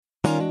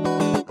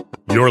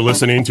You're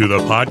listening to the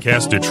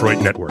Podcast Detroit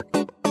Network.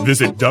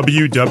 Visit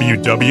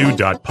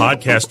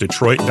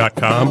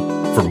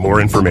www.podcastdetroit.com for more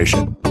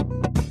information.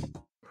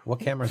 What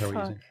cameras are we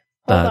using?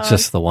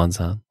 Just the ones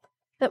on.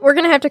 We're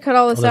going to have to cut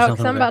all this out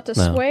because I'm about to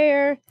No.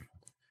 swear.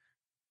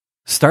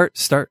 Start.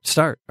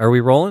 Are we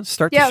rolling?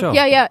 Start the show.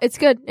 Yeah. It's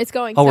good. It's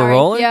going. Oh, Sorry. we're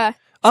rolling? Yeah.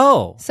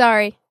 Oh.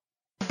 Sorry.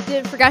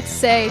 Forgot to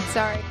say.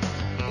 Sorry.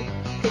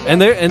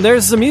 And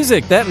there's the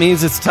music. That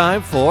means it's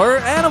time for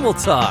Animal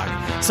Talk.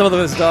 Some of the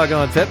most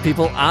doggone pet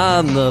people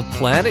on the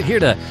planet here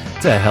to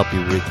help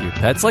you with your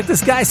pets. Like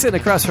this guy sitting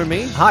across from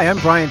me. Hi, I'm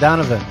Brian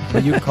Donovan.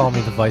 But you can call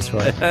me the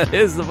Viceroy. That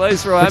is the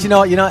Viceroy. But you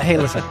know what? Hey,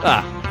 listen.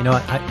 You know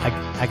what?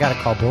 I got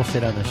to call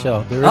bullshit on the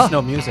show. There is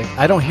no music.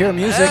 I don't hear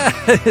music.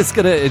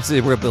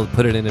 We're able to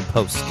put it in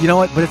post. You know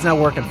what? But it's not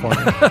working for me.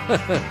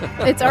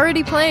 It's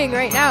already playing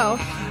right now.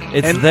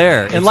 It's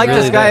there. And like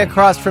really this guy there.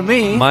 across from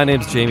me. My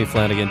name's Jamie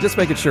Flanagan. Just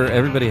making sure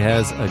everybody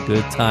has a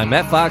good time.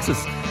 Matt Fox is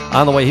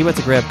on the way. He went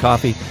to grab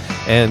coffee.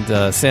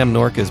 And Sam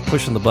Nork is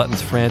pushing the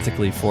buttons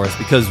frantically for us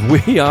because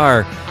we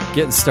are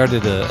getting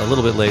started a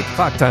little bit late.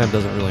 Clock time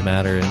doesn't really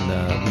matter.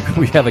 And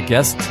we have a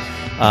guest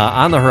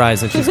on the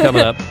horizon. She's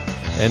coming up.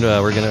 And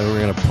we're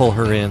gonna pull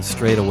her in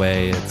straight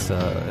away. It's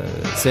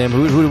Sam.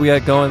 Who do we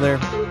got going there?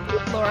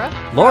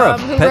 Laura.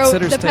 Who Pet wrote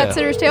Sitter's Tale. Pet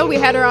Sitter's Tale. We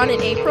had her on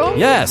in April.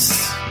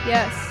 Yes.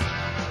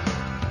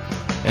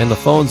 And the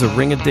phones are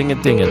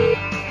ring-a-ding-a-dinging.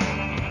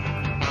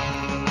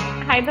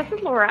 Hi, this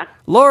is Laura.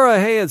 Laura,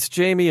 hey, it's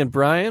Jamie and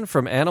Brian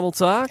from Animal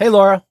Talk. Hey,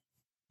 Laura.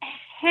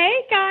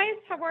 Hey, guys.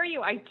 How are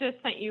you? I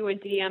just sent you a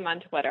DM on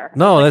Twitter.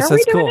 No, that's are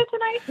we cool. doing it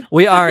tonight?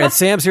 We are, and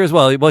Sam's here as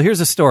well. Well,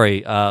 here's a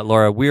story,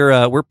 Laura.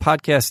 We're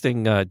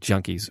podcasting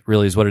junkies,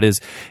 really is what it is.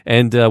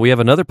 And we have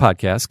another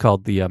podcast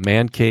called the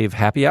Man Cave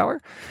Happy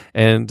Hour.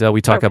 And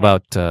we talk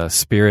about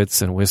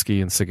spirits and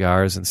whiskey and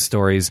cigars and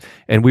stories.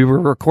 And we were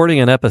recording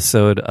an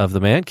episode of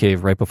the Man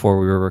Cave right before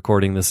we were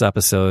recording this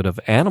episode of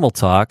Animal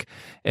Talk.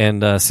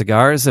 And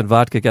cigars and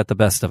vodka got the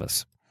best of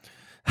us.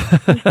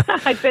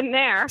 I've been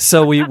there.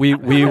 So we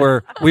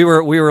were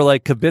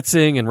like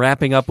kibitzing and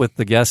wrapping up with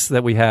the guests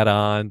that we had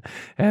on,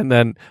 and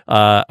then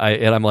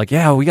I'm like,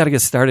 yeah, we got to get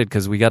started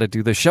because we got to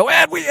do the show,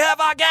 and we have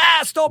a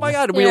guest. Oh my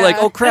god! And we were like,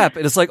 oh crap!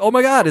 And it's like, oh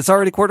my god, it's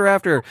already quarter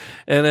after,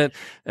 and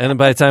then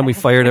by the time we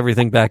fired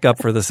everything back up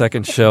for the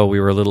second show, we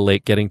were a little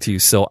late getting to you.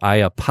 So I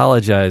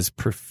apologize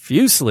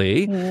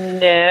profusely.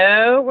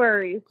 No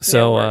worries.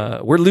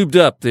 So we're lubed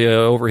up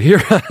over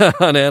here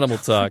on Animal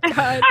Talk.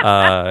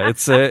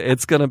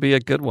 It's going to be a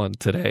good one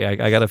today.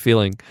 I got a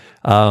feeling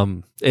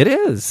it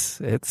is.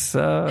 It's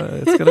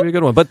going to be a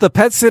good one. But the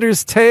Pet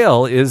Sitter's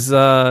Tale is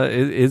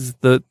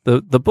the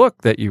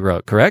book that you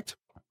wrote, correct?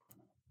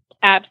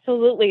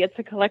 Absolutely. It's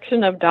a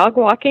collection of dog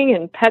walking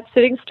and pet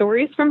sitting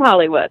stories from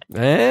Hollywood.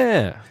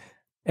 Yeah.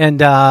 And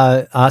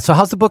so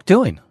how's the book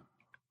doing?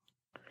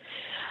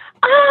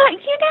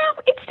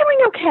 It's doing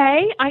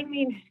okay. I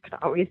mean, it could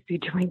always be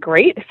doing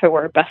great. If it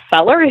were a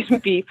bestseller, it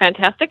would be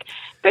fantastic.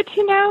 But,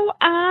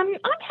 I'm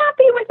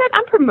happy with it.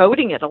 I'm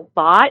promoting it a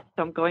lot.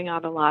 So I'm going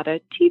on a lot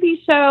of TV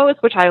shows,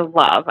 which I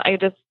love. I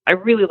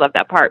really love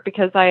that part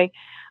because a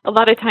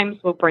lot of times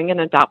will bring an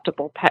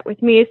adoptable pet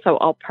with me. So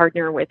I'll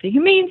partner with a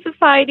humane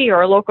society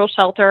or a local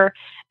shelter,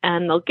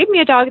 and they'll give me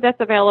a dog that's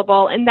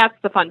available. And that's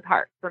the fun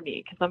part for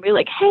me because I'll be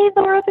like, hey,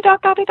 Laura, the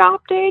dog got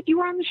adopted. You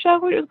were on the show.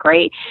 It was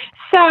great.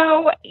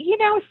 So,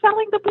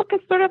 selling the book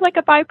is sort of like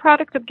a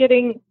byproduct of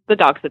getting the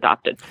dogs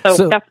adopted.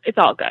 So it's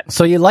all good.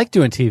 So you like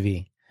doing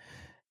TV?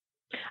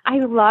 I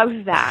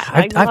love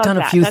that. I've done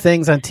a few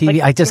things on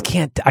TV. I just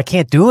can't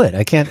do it.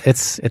 I can't.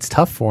 It's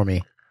tough for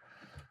me.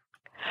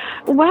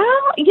 Well,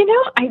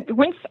 I'm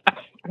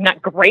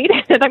not great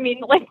at it. I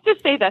mean, let's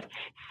just say this.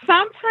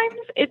 Sometimes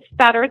it's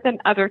better than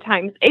other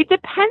times. It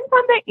depends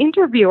on the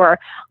interviewer.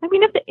 I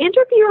mean, if the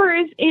interviewer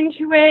is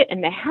into it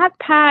and they have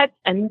pets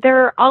and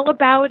they're all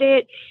about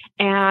it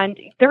and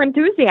they're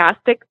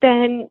enthusiastic,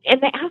 and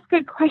they ask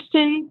good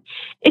questions,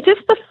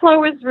 the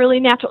flow is really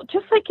natural,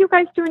 just like you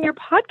guys do in your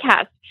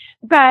podcast.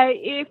 But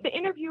if the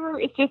interviewer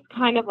is just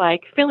kind of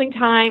like filling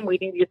time,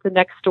 waiting to get the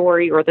next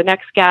story or the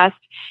next guest,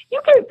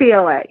 you can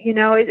feel it.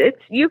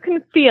 You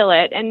can feel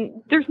it,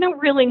 and there's no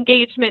real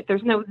engagement.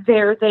 There's no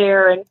there,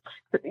 and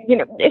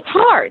it's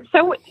hard.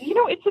 So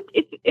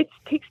it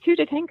takes two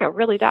to tango. It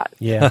really does.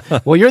 Yeah.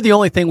 Well, you're the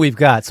only thing we've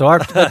got, so our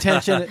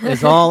attention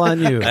is all on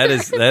you. That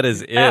is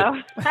it.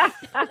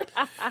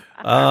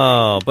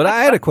 Oh, but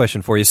I had a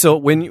question for you.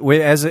 So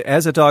as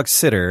a dog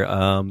sitter,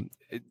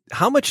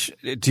 how much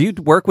do you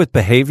work with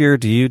behavior?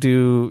 Do you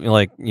do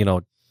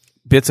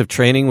bits of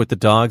training with the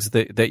dogs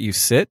that you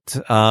sit,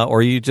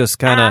 or you just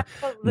kind of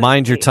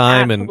mind your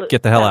time and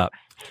get the hell out?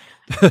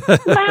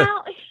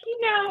 Well,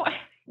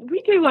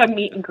 we do a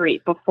meet and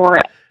greet before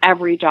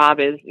every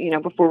job is,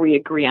 before we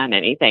agree on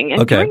anything.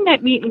 And during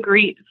that meet and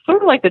greet,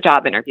 sort of like the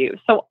job interview.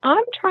 So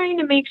I'm trying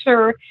to make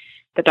sure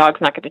the dog's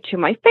not going to chew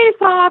my face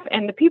off,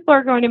 and the people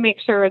are going to make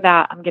sure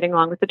that I'm getting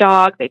along with the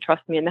dog. They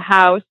trust me in the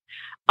house.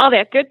 all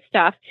that good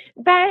stuff.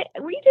 But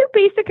we do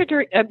basic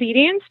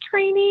obedience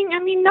training. I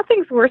mean,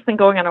 nothing's worse than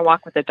going on a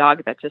walk with a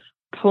dog that's just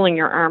pulling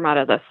your arm out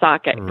of the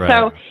socket. Right.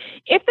 So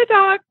if the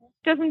dog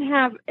doesn't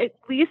have at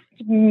least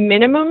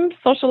minimum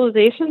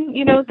socialization,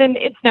 then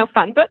it's no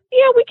fun. But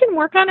yeah, we can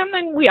work on them,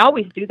 and we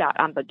always do that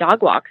on the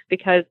dog walks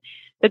because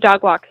the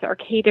dog walks are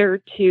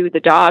catered to the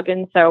dog.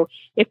 And so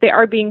if they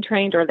are being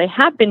trained or they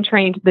have been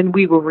trained, then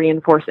we will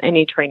reinforce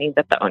any training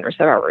that the owners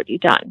have already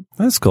done.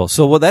 That's cool.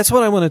 So that's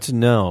what I wanted to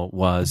know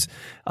was,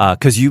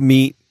 because you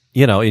meet,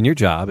 in your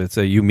job,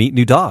 you meet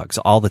new dogs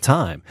all the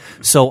time.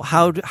 So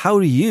how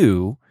do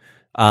you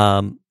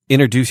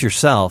introduce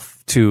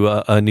yourself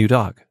to a new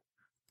dog?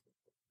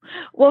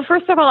 Well,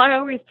 first of all, I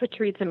always put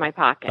treats in my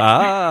pocket.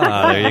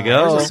 There you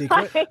go. There's a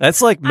secret.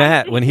 That's like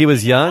Matt. When he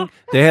was young,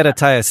 they had to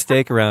tie a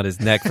stake around his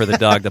neck for the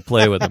dog to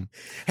play with him.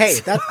 Hey,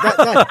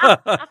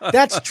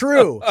 that's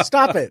true.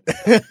 Stop it.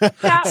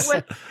 That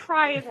was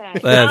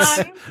private.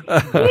 I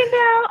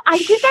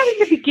did that in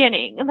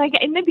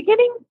the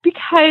beginning.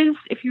 Because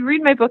if you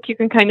read my book, you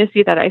can kind of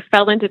see that I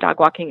fell into dog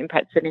walking and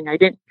pet sitting. I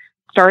didn't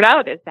start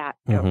out as that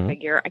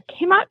figure. I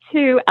came out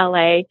to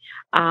LA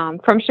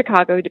from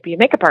Chicago to be a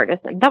makeup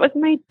artist, and that was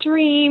my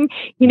dream.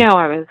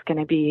 I was going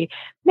to be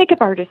makeup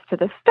artist to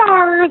the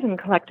stars and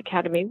collect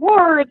Academy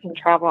Awards and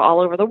travel all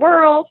over the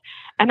world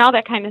and all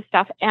that kind of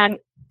stuff. And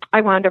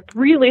I wound up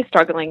really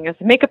struggling as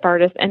a makeup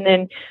artist, and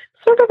then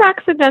sort of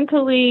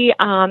accidentally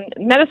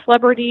met a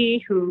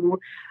celebrity who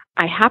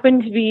I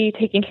happened to be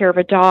taking care of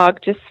a dog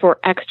just for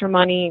extra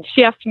money.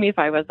 She asked me if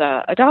I was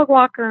a dog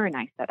walker, and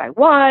I said I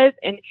was,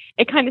 and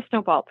it kind of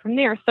snowballed from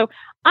there. So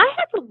I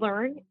had to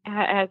learn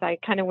as I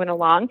kind of went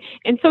along.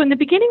 And so in the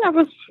beginning, I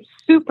was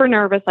super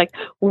nervous, like,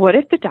 what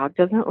if the dog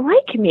doesn't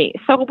like me?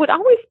 So I would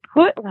always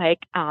put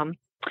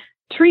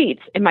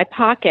treats in my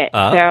pocket.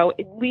 So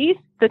at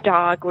least the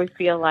dog would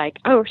feel like,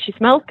 oh, she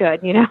smells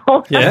good,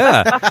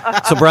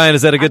 Yeah. So Brian,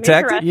 is that a good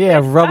tactic? Yeah,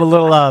 rub a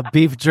little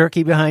beef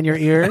jerky behind your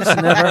ears.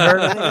 Never heard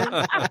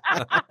of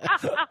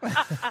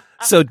it.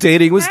 So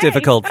dating was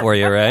difficult for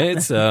you,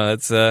 right? So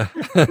it's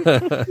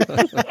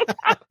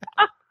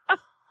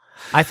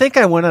I think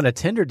I went on a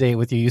Tinder date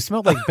with you. You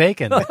smelled like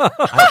bacon.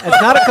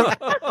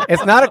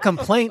 It's not a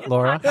complaint,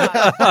 Laura.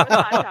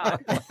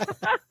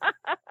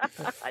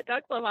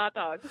 Dogs love hot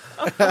dogs.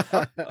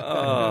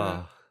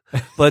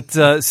 But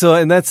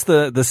and that's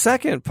the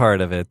second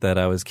part of it that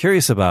I was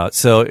curious about.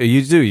 So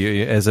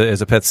you as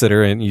a pet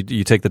sitter, and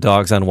you take the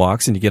dogs on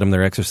walks and you get them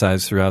their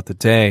exercise throughout the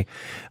day.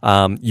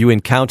 You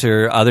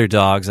encounter other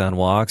dogs on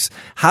walks.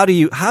 How do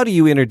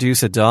you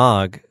introduce a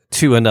dog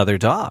to another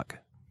dog?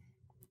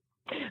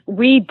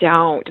 We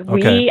don't.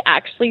 Okay.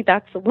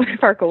 That's one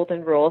of our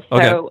golden rules.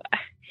 Okay. So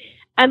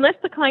unless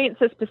the client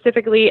says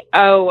specifically,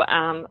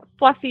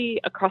 Fluffy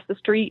across the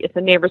street is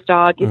a neighbor's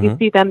dog. If you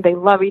see them, they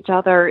love each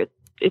other.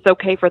 It's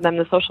okay for them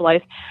to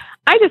socialize.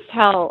 I just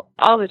tell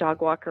all the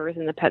dog walkers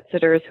and the pet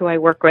sitters who I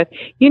work with,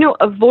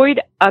 avoid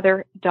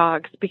other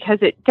dogs, because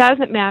it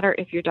doesn't matter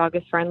if your dog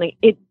is friendly.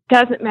 It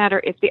doesn't matter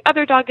if the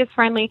other dog is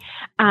friendly.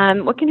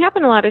 What can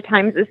happen a lot of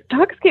times is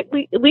dogs get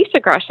leash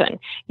aggression.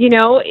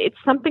 It's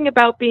something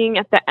about being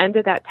at the end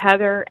of that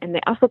tether, and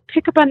they also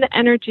pick up on the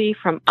energy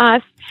from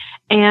us.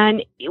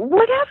 And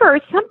whatever,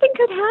 something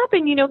could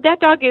happen. That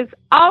dog is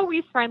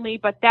always friendly,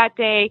 but that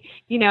day,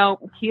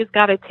 he's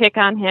got a tick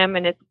on him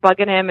and it's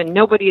bugging him, and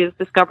nobody has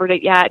discovered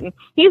it yet. And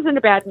he's in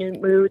a bad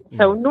mood.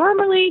 So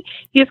normally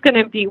he's going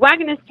to be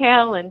wagging his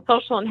tail and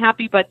social and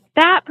happy, but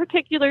that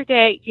particular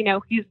day,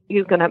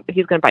 he's going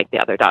to bite the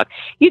other dog.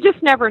 You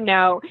just never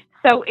know.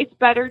 So it's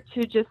better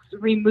to just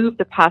remove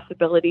the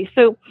possibility.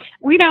 So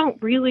we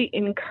don't really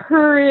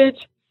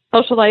encourage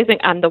socializing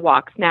on the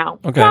walks now.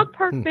 Okay. Dog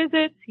park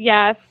visits,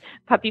 yes.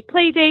 Puppy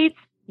play dates,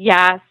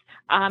 yes.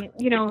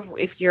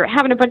 If you're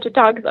having a bunch of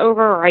dogs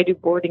over, or I do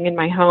boarding in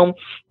my home,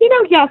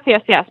 yes.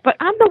 But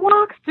on the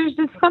walks, there's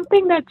just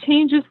something that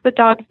changes the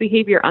dog's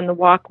behavior on the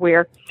walk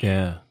where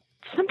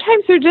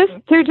sometimes they're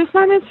just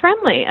not as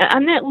friendly.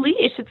 On that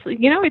leash, it's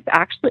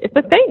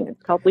a thing.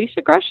 It's called leash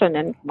aggression,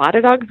 and a lot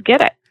of dogs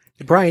get it.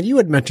 Brian, you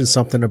had mentioned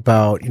something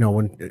about,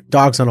 when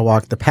dogs on a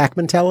walk, the pack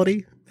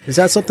mentality. Is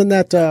that something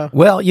that?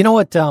 Well, you know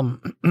what?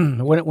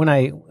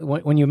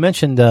 When you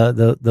mentioned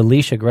the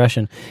leash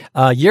aggression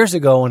years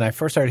ago, when I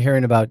first started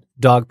hearing about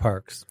dog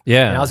parks,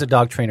 and I was a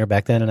dog trainer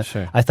back then, and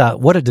I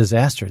thought, what a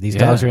disaster! These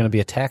dogs are going to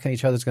be attacking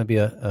each other. It's going to be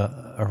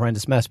a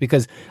horrendous mess,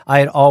 because I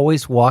had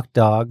always walked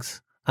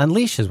dogs on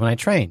leashes when I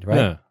trained. Right,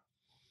 yeah.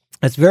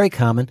 It's very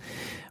common.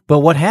 But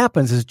what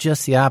happens is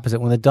just the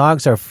opposite. When the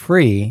dogs are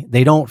free,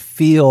 they don't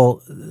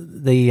feel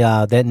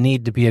that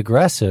need to be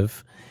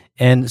aggressive.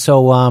 And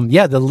so,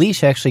 the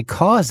leash actually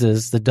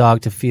causes the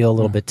dog to feel a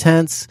little bit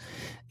tense,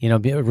 be a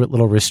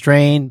little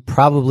restrained,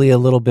 probably a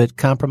little bit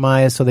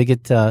compromised. So they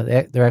get,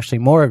 they're actually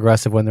more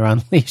aggressive when they're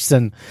on leash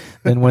than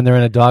when they're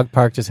in a dog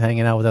park just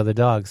hanging out with other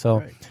dogs.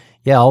 So,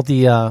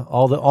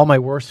 all my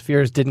worst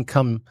fears didn't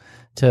come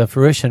to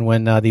fruition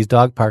when these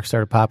dog parks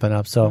started popping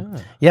up. So,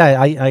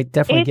 I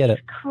definitely get it.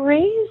 It's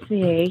crazy.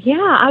 see.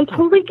 Yeah, I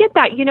totally get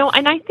that.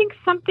 And I think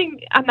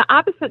something on the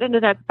opposite end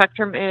of that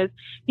spectrum is,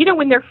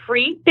 when they're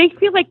free, they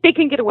feel like they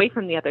can get away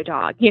from the other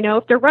dog.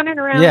 If they're running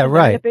around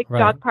in a big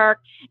dog park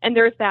and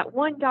there's that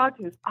one dog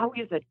who's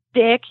always a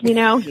dick, he's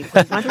wanting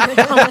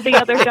to help the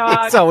other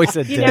dog. It's always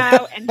a dick.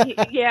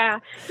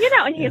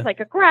 And he's like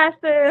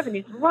aggressive and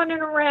he's running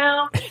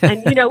around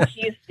and,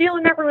 he's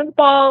stealing everyone's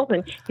balls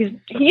and he's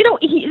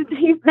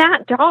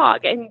that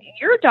dog. And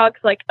your dog's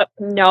like,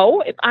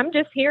 no, I'm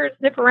just here to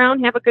sniff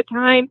around, have a good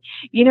time,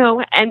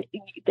 and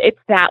it's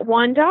that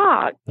one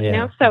dog,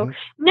 So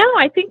no,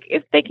 I think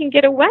if they can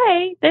get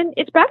away, then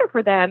it's better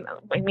for them.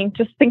 I mean,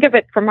 just think of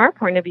it from our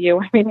point of view.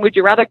 I mean, would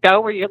you rather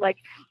go where you're like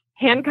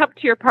handcuffed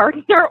to your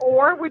partner,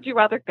 or would you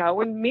rather go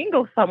and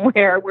mingle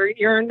somewhere where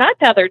you're not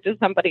tethered to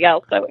somebody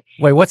else? So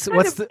wait, what's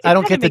I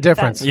don't get the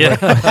difference. Sense. Yeah.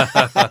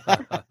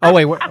 Oh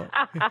wait. All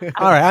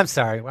right. I'm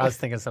sorry. I was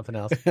thinking something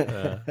else.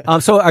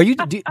 So are you?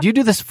 Do you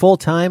do this full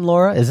time,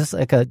 Laura? Is this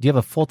like do you have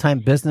a full time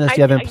business? Do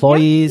you have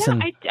employees?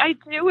 I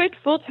do it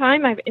full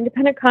time. I have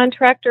independent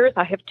contractors.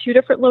 I have 2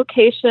 different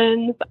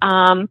locations.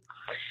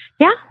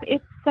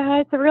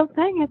 It's a real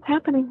thing. It's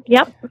happening.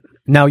 Yep.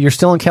 Now you're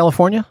still in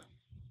California?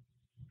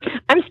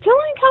 I'm still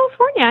in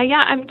California.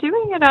 Yeah, I'm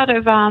doing it out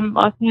of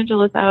Los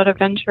Angeles, out of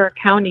Ventura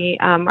County.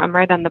 I'm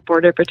right on the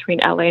border between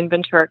LA and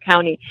Ventura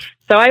County.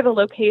 So I have a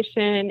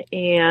location,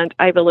 and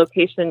I have a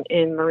location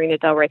in Marina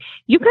Del Rey.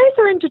 You guys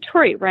are in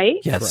Detroit, right?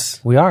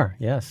 Yes, we are.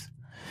 Yes.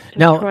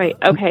 Detroit.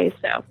 Okay,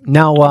 so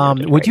now,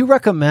 would you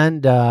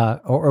recommend,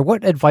 or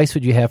what advice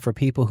would you have for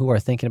people who are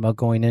thinking about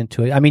going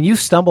into it? I mean, you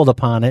stumbled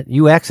upon it.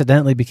 You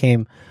accidentally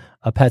became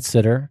a pet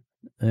sitter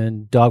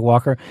and dog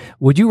walker.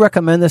 Would you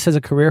recommend this as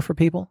a career for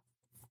people?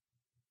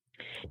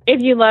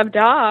 If you love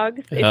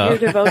dogs, if you're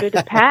devoted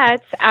to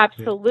pets,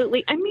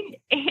 absolutely. I mean,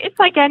 it's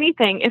like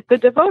anything. If the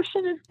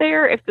devotion is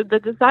there, if the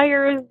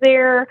desire is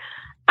there,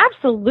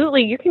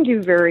 absolutely, you can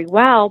do very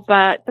well.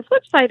 But the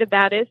flip side of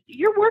that is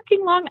you're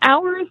working long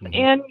hours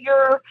and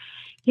you're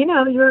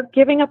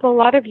giving up a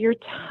lot of your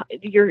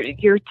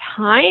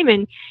time.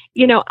 And,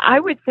 I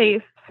would say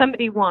if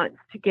somebody wants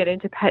to get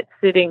into pet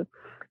sitting,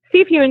 see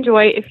if you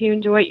enjoy it. If you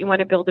enjoy it, you want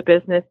to build a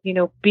business,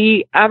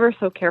 be ever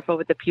so careful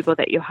with the people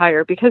that you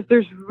hire, because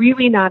there's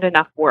really not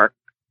enough work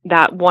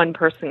that one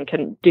person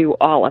can do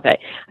all of it.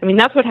 I mean,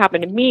 that's what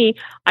happened to me.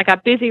 I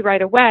got busy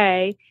right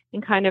away,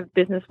 and kind of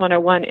business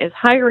 101 is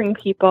hiring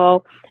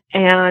people.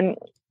 And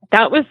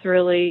that was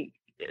really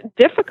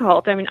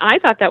difficult. I mean, I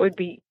thought that would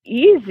be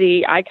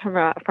easy. I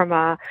come from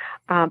a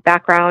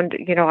background,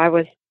 I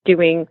was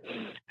doing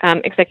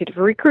executive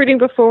recruiting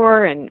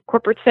before and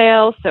corporate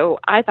sales. So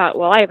I thought,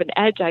 well, I have an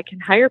edge. I can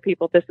hire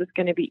people. This is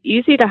going to be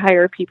easy to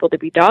hire people to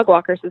be dog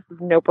walkers. This is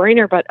a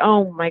no-brainer. But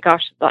oh my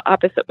gosh, the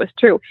opposite was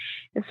true.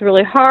 It's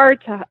really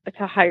hard to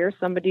hire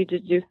somebody to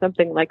do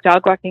something like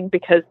dog walking,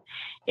 because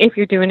if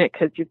you're doing it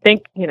because you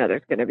think,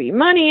 there's going to be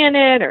money in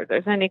it or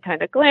there's any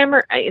kind of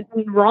glamour, it's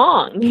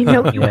wrong.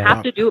 You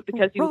have to do it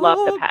because you love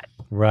the pet.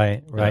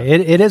 Right.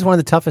 It is one of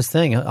the toughest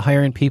things,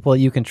 hiring people that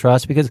you can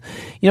trust, because,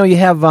 you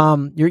have,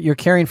 you're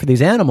caring for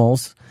these animals.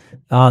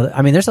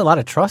 I mean, there's a lot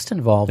of trust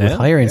involved with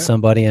hiring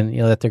somebody, and,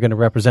 that they're going to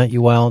represent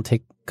you well and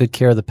take good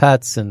care of the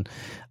pets. And,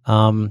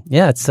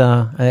 it's,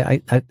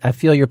 I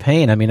feel your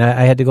pain. I mean,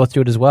 I had to go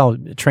through it as well,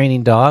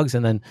 training dogs.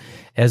 And then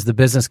as the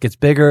business gets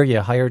bigger,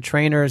 you hire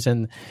trainers,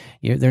 and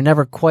they're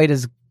never quite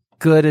as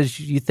good as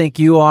you think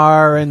you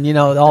are. And,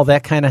 all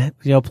that kind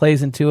of,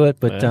 plays into it.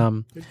 But,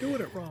 you're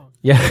doing it wrong.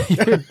 Yeah,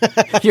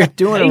 you're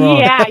doing it wrong.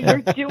 Yeah,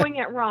 you're doing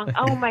it wrong.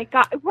 Oh my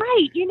God.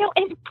 Right.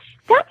 And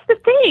that's the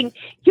thing.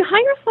 You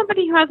hire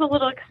somebody who has a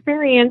little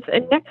experience,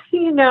 and next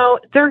thing you know,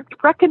 they're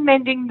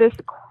recommending this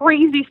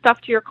crazy stuff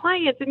to your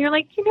clients. And you're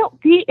like,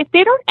 if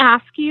they don't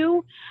ask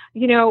you,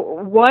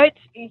 what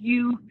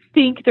you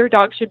think their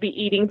dog should be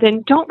eating,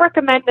 then don't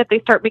recommend that they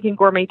start making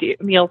gourmet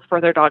meals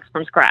for their dogs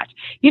from scratch.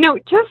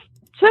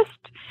 Just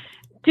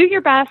do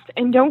your best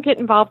and don't get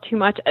involved too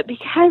much,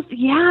 because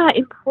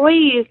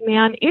employees,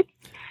 man,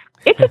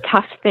 it's a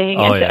tough thing.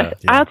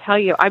 I'll tell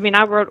you. I mean,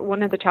 I wrote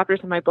one of the chapters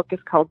in my book is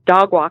called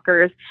Dog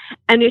Walkers,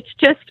 and it's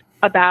just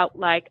about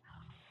like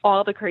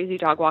all the crazy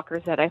dog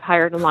walkers that I've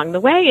hired along the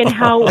way, and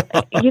how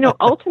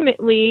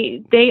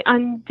ultimately they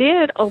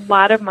undid a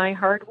lot of my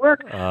hard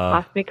work,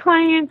 lost me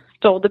clients,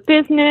 stole the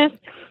business.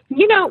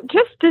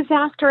 Just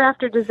disaster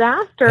after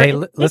disaster. Hey,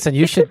 listen,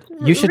 you should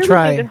really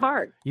try.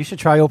 Hard. You should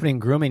try opening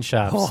grooming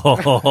shops.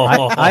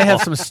 I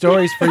have some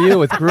stories for you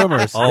with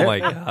groomers. Oh my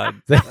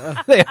God!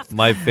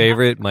 my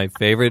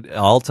favorite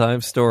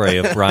all-time story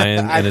of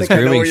Brian and his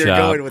grooming shop.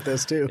 Going with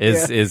this too.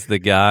 Is the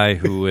guy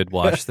who would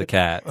wash the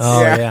cats.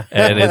 Oh yeah.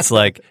 And it's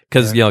like,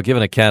 because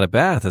giving a cat a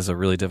bath is a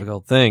really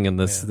difficult thing, and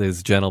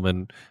this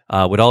gentleman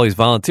would always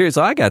volunteer.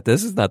 So I got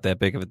this. It's not that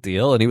big of a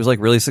deal, and he was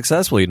like really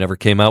successful. He never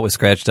came out with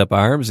scratched up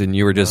arms, and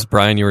you were just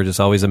Brian. You were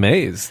just always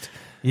amazed.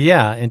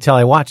 Yeah, until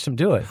I watched him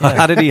do it. Yeah.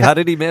 How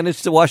did he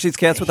manage to wash these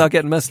cats without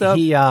getting messed up?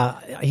 He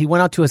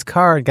went out to his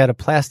car and got a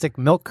plastic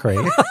milk crate,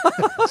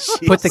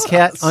 put the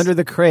cat under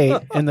the crate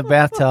in the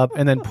bathtub,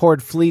 and then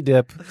poured flea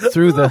dip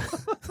through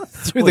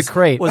the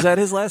crate. Was that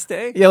his last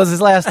day? Yeah, it was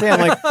his last day. I'm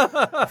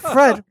like,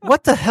 Fred,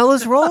 what the hell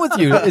is wrong with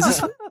you?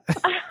 Is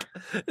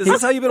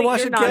this how you've been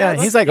washing cats? Yeah,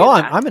 he's like,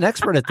 I'm an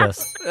expert at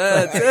this.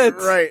 That's it.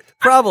 Right.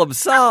 Problem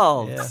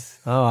solved. Yeah.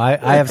 Oh, I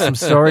have some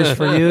stories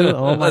for you.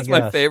 Oh my That's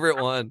my favorite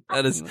one.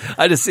 That is,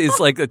 I just see it's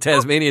like the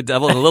Tasmanian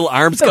devil and the little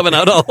arms coming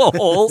out of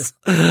holes.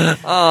 Right?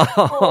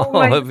 Oh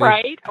my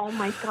god. Oh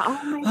my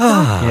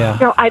god. Yeah.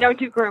 No, I don't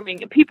do grooming.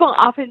 People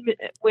often,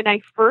 when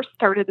I first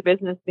started the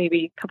business,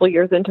 maybe a couple of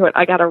years into it,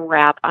 I got a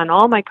wrap on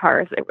all my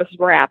cars. It was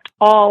wrapped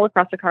all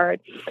across the car.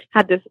 It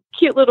had this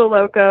cute little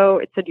logo.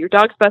 It said your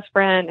dog's best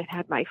friend. It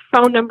had my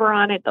phone number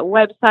on it, the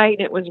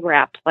website. It was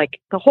wrapped, like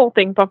the whole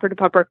thing, bumper to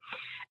bumper.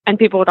 And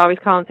people would always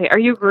call and say, "Are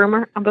you a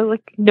groomer?" I'm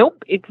like,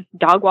 "Nope, it's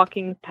dog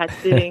walking, pet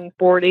sitting,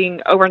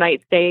 boarding,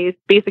 overnight stays,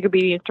 basic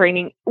obedience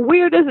training."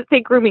 Where does it say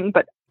grooming?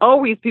 But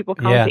always people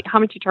call and say, "How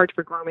much you charge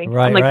for grooming?"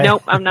 Right, I'm like, right.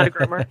 "Nope, I'm not a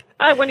groomer."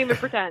 I wouldn't even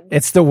pretend.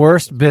 It's the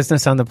worst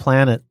business on the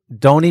planet.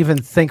 Don't even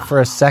think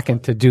for a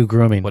second to do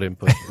grooming. What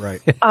input?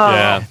 Right.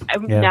 I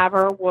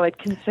never would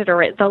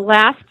consider it. The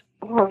last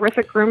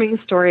horrific grooming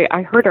story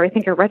I heard, or I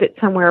think I read it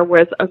somewhere,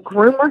 was a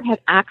groomer had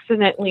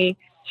accidentally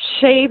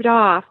shaved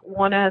off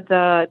one of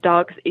the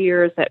dog's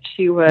ears that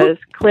she was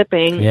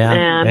clipping,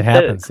 and it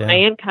happens, the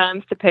client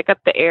comes to pick up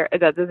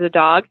the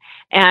dog,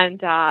 and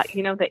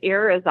the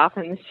ear is off,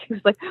 and she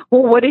was like,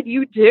 "Well, what did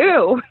you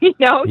do?" To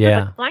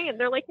the client,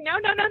 they're like, "No,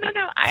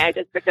 I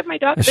just picked up my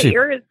dog. The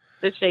ear is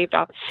shaved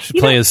off." She's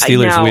playing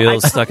Steelers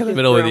wheels, stuck in the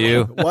middle with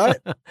you.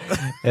 What?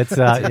 It's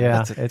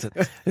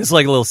it's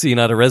like a little scene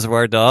out of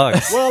Reservoir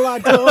Dogs. Well, I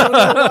don't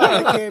know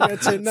why I came here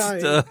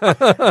tonight.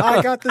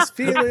 I got this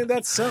feeling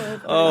that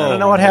something. I don't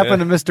know what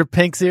happened to Mr.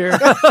 Pink's ear.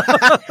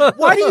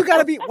 Why do I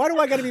gotta be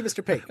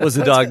Mr. Pink? Was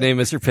the dog named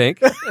Mr. Pink?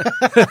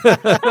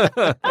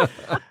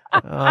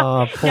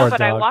 Oh, poor but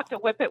dog. I walked a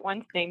whippet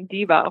once named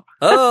Devo.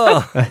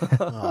 Oh.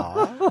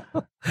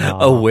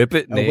 A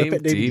whippet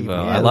named Devo.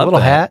 Yeah, I love a little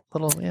that. hat.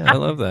 I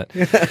love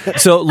that.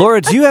 So,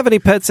 Laura, do you have any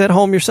pets at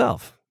home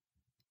yourself?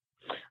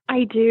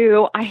 I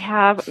do. I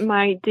have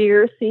my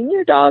dear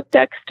senior dog,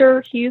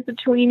 Dexter. He's a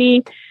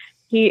tweenie.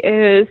 He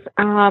is,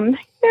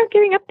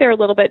 getting up there a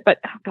little bit, but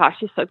oh gosh,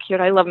 he's so cute.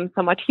 I love him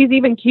so much. He's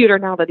even cuter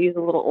now that he's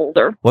a little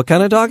older. What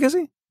kind of dog is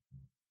he?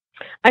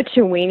 A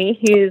Chiweenie.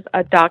 He's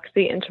a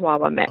Dachshund and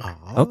Chihuahua mix.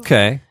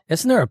 Okay.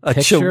 Isn't there a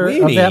picture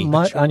of that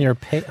mutt on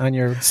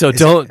your So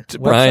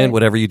don't, Brian,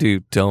 whatever you do,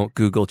 don't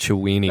Google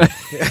Chiweenie.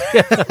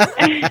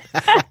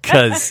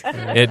 Because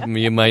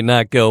you might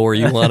not go where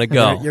you want to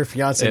go. Your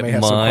fiance may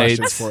have some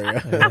questions for you.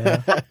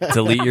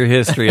 Delete your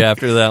history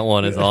after that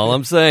one is all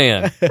I'm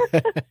saying.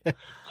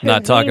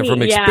 Not talking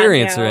from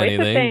experience or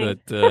anything,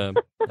 but all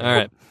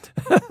right.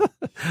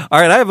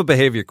 All right, I have a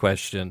behavior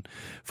question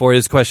for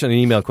his question, an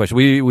email question.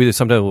 We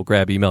sometimes will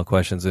grab email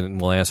questions and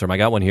we'll answer them. I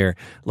got one here.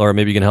 Laura,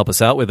 maybe you can help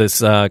us out with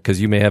this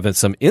because you may have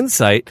some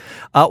insight.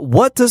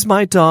 What does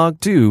my dog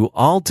do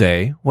all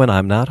day when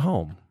I'm not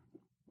home?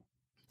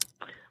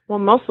 Well,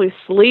 mostly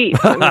sleep.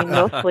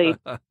 Mostly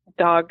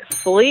dogs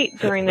sleep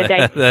during the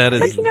day. That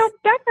is... But,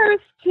 that goes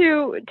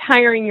to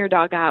tiring your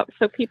dog out.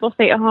 So people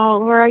say, "Oh,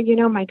 Laura,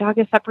 my dog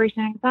has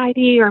separation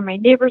anxiety," or "My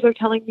neighbors are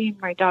telling me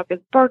my dog is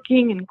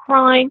barking and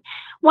crying."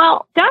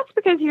 Well, that's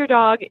because your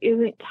dog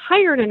isn't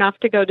tired enough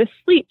to go to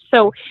sleep.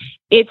 So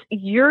it's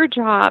your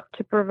job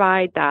to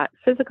provide that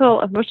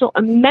physical, emotional,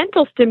 and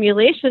mental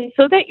stimulation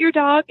so that your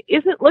dog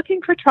isn't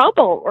looking for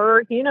trouble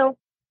or,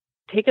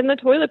 taking the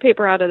toilet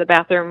paper out of the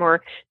bathroom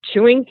or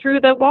chewing through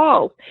the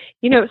walls.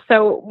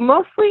 So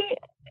mostly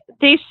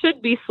they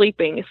should be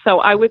sleeping. So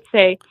I would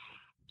say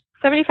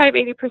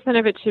 75-80%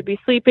 of it should be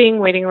sleeping,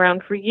 waiting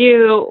around for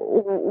you,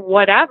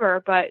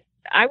 whatever. But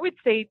I would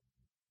say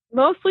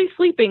mostly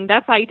sleeping.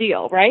 That's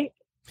ideal, right?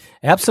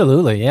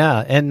 Absolutely,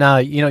 yeah. And,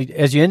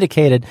 as you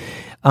indicated,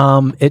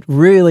 it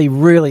really,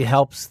 really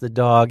helps the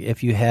dog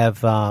if you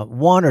have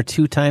 1 or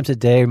 2 times a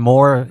day,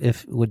 more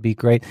if would be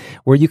great,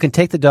 where you can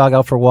take the dog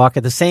out for a walk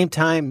at the same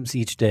times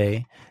each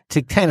day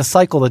to kind of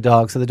cycle the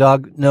dog so the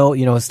dog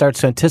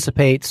starts to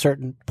anticipate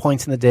certain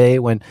points in the day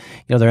when,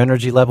 their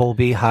energy level will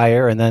be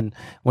higher. And then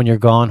when you're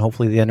gone,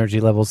 hopefully the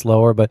energy level is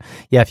lower. But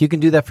yeah, if you can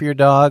do that for your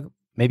dog,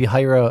 maybe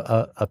hire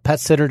a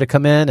pet sitter to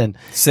come in and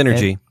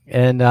synergy.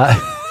 And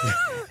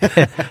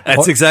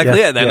that's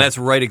exactly it. And that's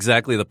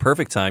exactly the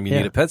perfect time. You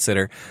need a pet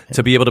sitter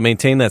to be able to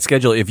maintain that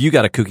schedule. If you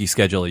got a kooky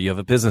schedule, you have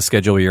a business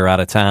schedule, you're out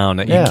of town,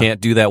 you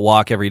can't do that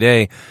walk every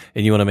day,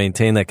 and you want to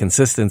maintain that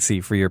consistency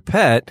for your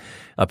pet,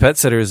 a pet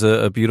sitter is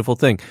a beautiful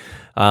thing.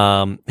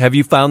 Have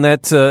you found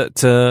that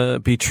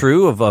to be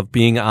true of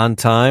being on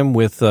time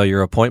with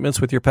your appointments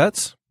with your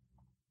pets?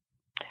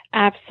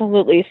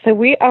 Absolutely. So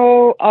we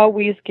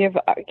always give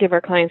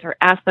our clients or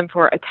ask them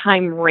for a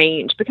time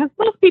range, because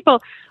most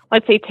people,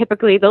 let's say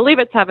typically they'll leave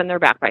at 7, they're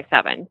back by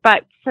 7.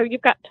 But so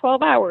you've got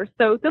 12 hours.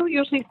 So they'll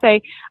usually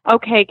say,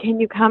 okay, can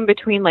you come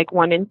between like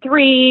 1 and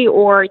 3?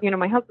 Or,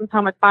 my husband's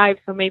home at 5,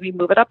 so maybe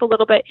move it up a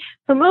little bit.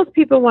 So most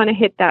people want to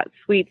hit that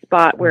sweet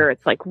spot where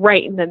it's like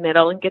right in the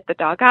middle and get the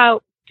dog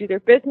out, do their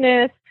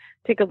business,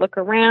 take a look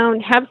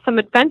around, have some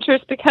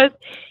adventures, because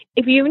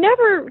if you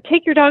never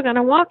take your dog on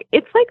a walk,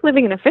 it's like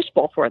living in a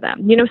fishbowl for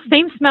them.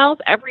 Same smells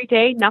every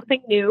day,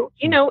 nothing new.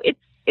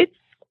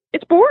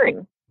 It's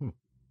boring.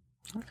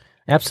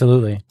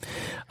 Absolutely.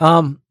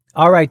 All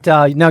right.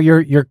 Now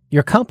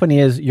your company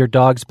is your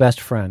dog's best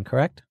friend,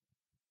 correct?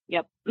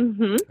 Yep.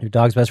 Mm-hmm. Your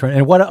dog's best friend.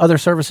 And what other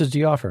services do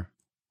you offer?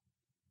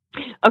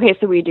 Okay,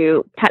 so we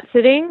do pet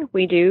sitting,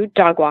 we do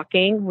dog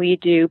walking, we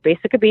do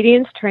basic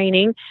obedience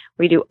training,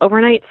 we do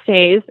overnight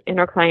stays in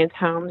our clients'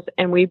 homes,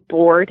 and we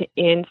board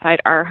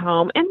inside our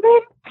home. And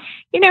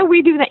then,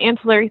 we do the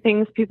ancillary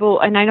things.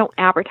 People, and I don't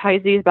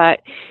advertise these,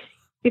 but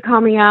you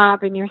call me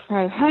up and you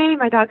say, hey,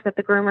 my dog's at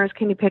the groomers.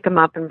 Can you pick him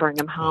up and bring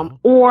him home?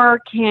 Or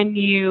can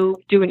you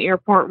do an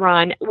airport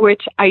run,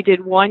 which I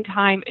did one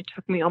time. It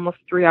took me almost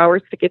 3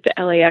 hours to get to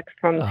LAX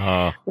from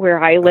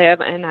where I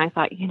live. And I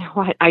thought, you know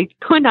what? I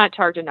could not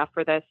charge enough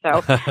for this.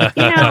 So,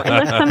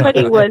 unless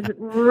somebody was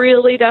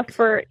really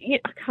desperate,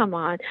 come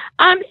on.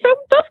 So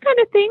those kind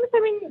of things,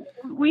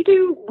 we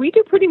do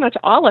pretty much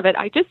all of it.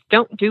 I just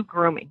don't do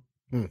grooming.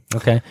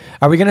 Okay.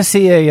 Are we going to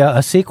see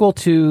a sequel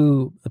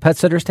to The Pet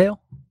Sitter's Tale?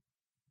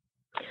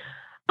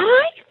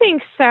 I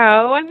think so.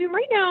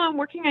 Right now I'm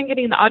working on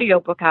getting the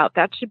audiobook out.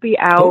 That should be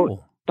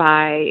out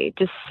by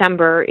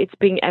December. It's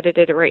being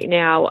edited right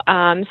now.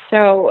 I'm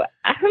kind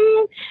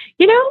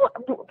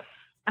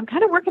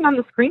of working on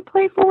the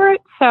screenplay for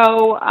it.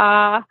 So,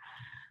 I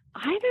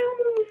don't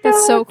know.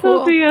 That's so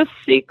cool. It'll be a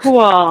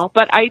sequel,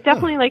 but I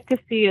definitely like to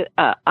see it.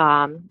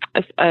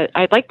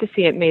 I'd like to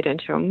see it made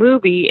into a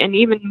movie, and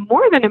even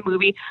more than a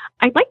movie,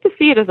 I'd like to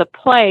see it as a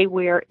play.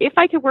 Where if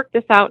I could work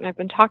this out, and I've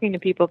been talking to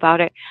people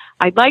about it,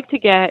 I'd like to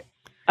get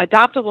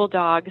adoptable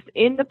dogs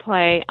in the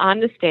play on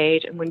the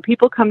stage, and when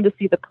people come to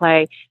see the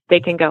play, they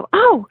can go,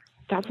 "Oh,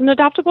 that's an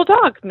adoptable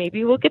dog.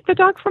 Maybe we'll get the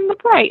dog from the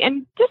play,"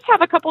 and just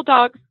have a couple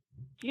dogs.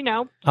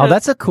 Oh,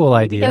 that's a cool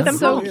idea. That's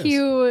so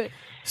cute.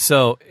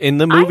 So in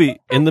the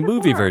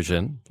movie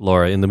version,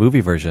 Laura,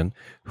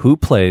 who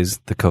plays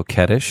the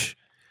coquettish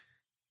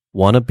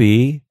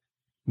wannabe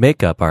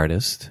makeup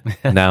artist,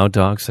 now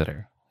dog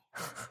sitter?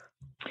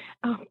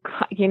 Oh,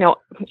 God,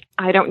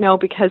 I don't know,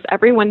 because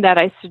everyone that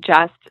I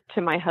suggest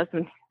to my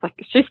husband,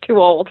 she's too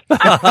old.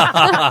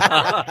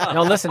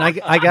 No, listen,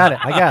 I got it.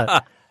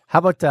 How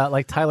about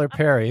like Tyler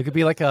Perry? It could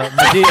be like a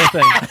Medea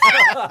thing.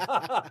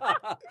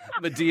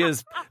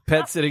 Medea's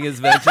pet sitting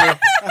adventure.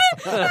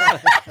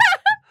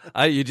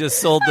 You just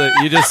sold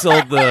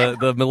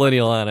the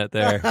millennial on it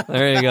there.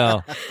 There you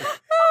go.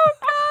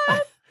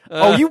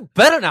 Oh, you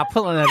better not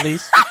pull on that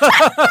leash.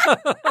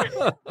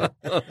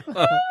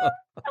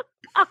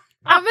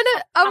 I'm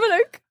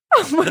gonna.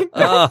 Oh my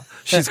God.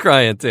 She's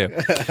crying too.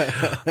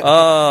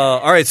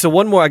 All right. So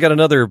one more. I got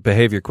another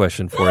behavior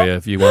question for you.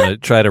 If you want to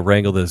try to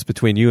wrangle this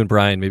between you and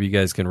Brian, maybe you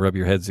guys can rub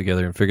your heads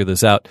together and figure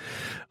this out.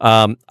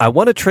 I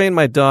want to train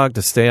my dog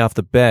to stay off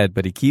the bed,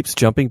 but he keeps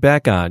jumping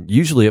back on,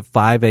 usually at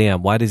 5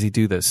 a.m. Why does he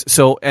do this?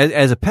 So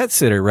as a pet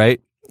sitter, right?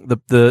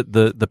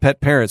 The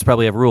pet parents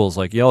probably have rules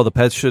like, the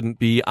pets shouldn't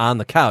be on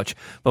the couch,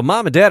 but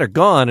mom and dad are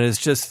gone, and it's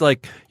just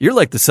like you're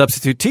like the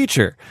substitute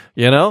teacher.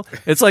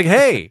 It's like,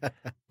 hey,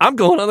 I'm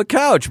going on the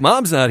couch.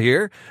 Mom's not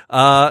here.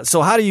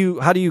 So how do you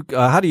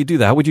do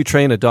that? How would you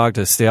train a dog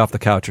to stay off the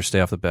couch or stay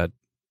off the bed?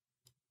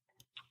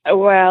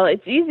 Well,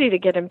 it's easy to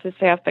get him to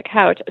stay off the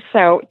couch.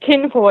 So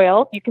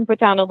tinfoil, you can put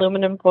down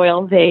aluminum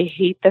foil. They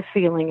hate the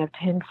feeling of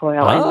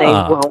tinfoil, and they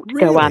won't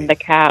go on the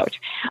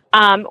couch.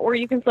 Or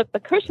you can flip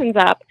the cushions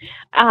up.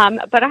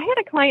 But I had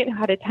a client who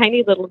had a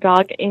tiny little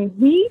dog, and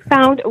he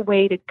found a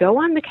way to go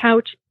on the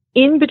couch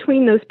in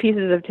between those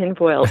pieces of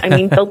tinfoil.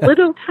 The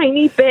little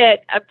tiny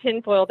bit of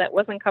tinfoil that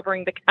wasn't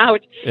covering the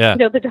couch. Yeah.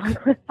 The dog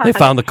was on. They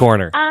found the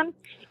corner.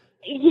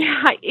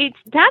 Yeah,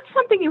 that's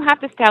something you have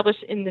to establish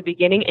in the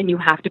beginning, and you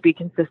have to be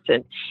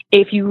consistent.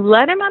 If you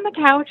let him on the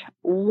couch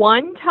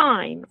one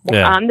time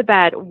or on the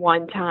bed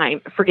one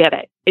time, forget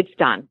it. It's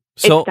done.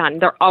 It's done.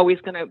 They're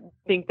always going to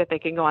think that they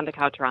can go on the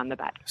couch or on the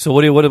bed. So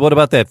what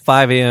about that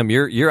 5 a.m.?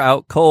 You're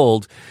out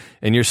cold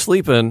and you're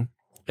sleeping,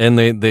 and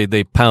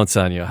they pounce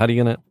on you. What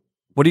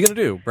are you gonna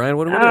do, Brian?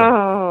 What do we do?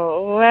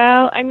 Oh,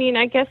 well,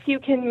 I guess you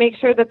can make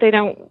sure that they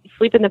don't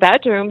sleep in the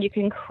bedroom. You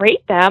can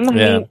crate them.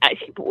 They're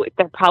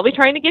probably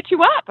trying to get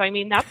you up.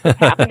 That's what's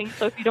happening.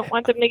 So if you don't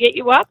want them to get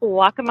you up,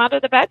 walk them out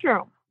of the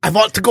bedroom. I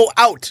want to go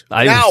out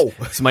now.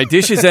 So my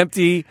dish is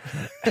empty.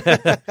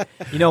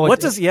 You know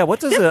what does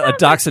a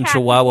dachshund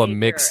chihuahua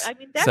mix I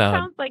mean, that sound?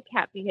 sounds like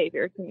cat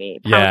behavior to me.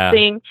 Yeah.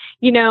 Pouncing,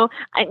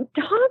 and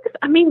dogs,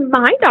 I mean,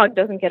 my dog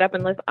doesn't get up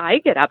unless I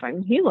get up. I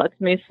mean, he lets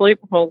me sleep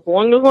as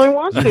long as I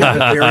want to.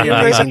 Very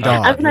amazing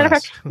dog. As a matter of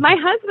yes. fact, my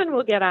husband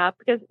will get up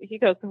because he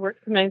goes to work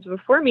sometimes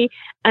before me,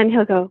 and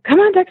he'll go, "Come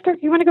on, Dexter,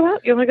 you want to go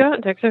out? You want to go out?"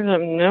 And Dexter's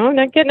like, "No,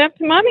 not getting up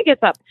till Mommy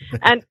gets up."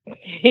 And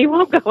he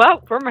won't go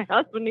out for my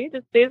husband. He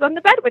just stays on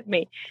the bed with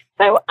me.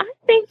 So I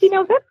think,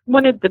 that's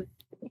one of the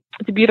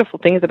beautiful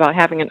things about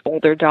having an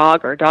older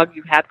dog or a dog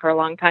you've had for a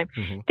long time.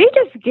 Mm-hmm. They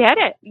just get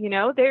it.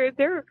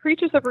 They're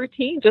creatures of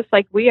routine, just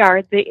like we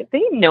are. They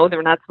know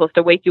they're not supposed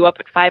to wake you up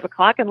at 5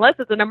 o'clock unless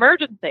it's an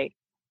emergency.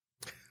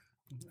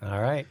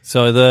 All right.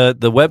 So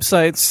the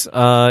websites,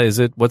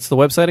 what's the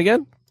website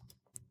again?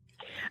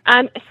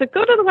 So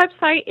go to the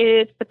website.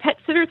 It's the Pet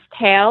Sitter's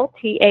Tale,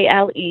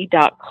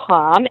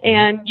 TALE.com,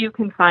 and you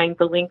can find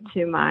the link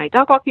to my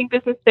dog walking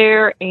business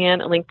there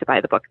and a link to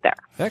buy the book there.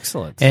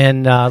 Excellent.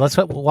 And let's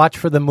watch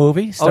for the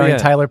movie starring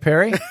Tyler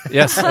Perry.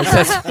 Yes.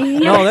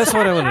 That's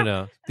what I want to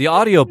know. The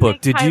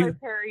audiobook, did Tyler you?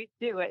 Perry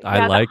do it.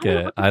 I like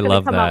it. I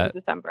love that.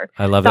 December.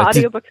 I love the that. The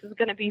audiobook is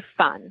going to be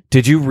fun.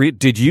 Did you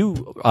read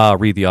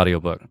the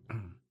audiobook?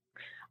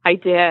 I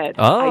did.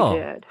 Oh, I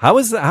did. How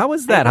was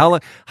that?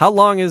 How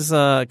long is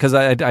because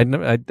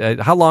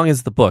how long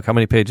is the book? How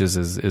many pages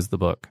is the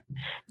book?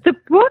 The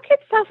book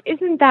itself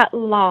isn't that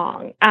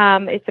long.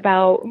 It's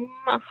about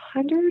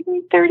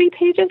 130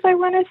 pages, I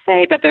want to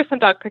say, but there's some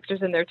dog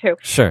pictures in there too.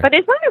 Sure. But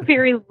it's not a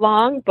very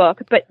long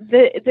book. But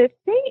the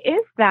thing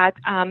is that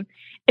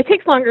it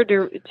takes longer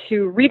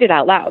to read it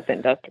out loud than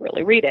it does to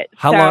really read it.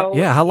 How long?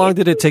 Yeah. How long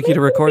did it take you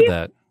to record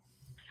that?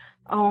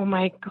 Oh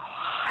my God.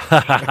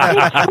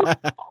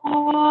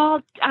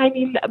 I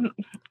mean,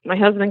 my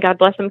husband, God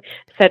bless him,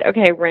 said,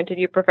 "Okay, rented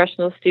you a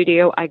professional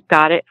studio. I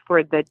got it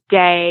for the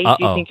day. Do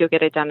you think you'll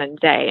get it done in a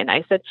day?" And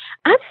I said,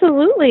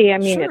 "Absolutely. I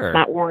mean, Sure. It's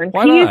not warranted.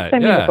 Why not? I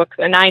mean, the books,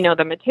 and I know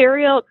the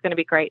material. It's going to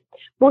be great."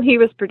 Well, he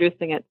was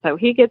producing it. So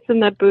he gets in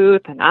the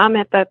booth and I'm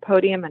at the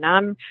podium and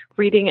I'm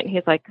reading it. And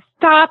he's like,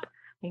 "Stop.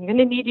 I'm going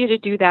to need you to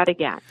do that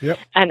again." Yep.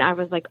 And I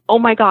was like, "Oh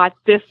my God,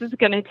 this is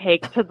going to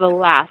take to the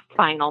last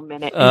final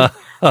minute.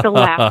 The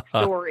last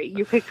story."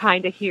 You could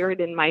kind of hear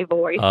it in my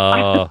voice.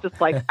 I was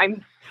just like,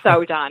 I'm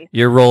so done.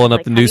 You're rolling up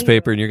like, the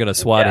newspaper and you're going to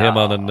swat him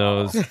on the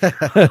nose.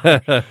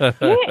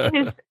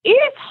 It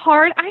is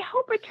hard. I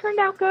hope it turned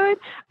out good.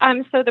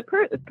 So the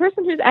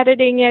person who's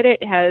editing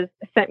it has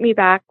sent me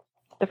back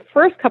the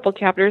first couple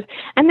chapters,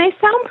 and they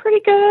sound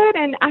pretty good,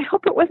 and I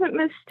hope it wasn't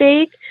a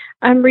mistake.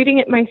 I'm reading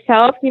it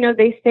myself.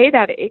 They say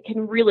that it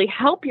can really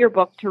help your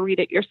book to read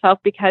it yourself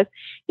because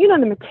you know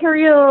the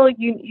material,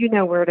 you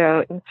know where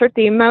to insert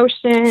the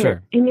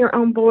emotion in your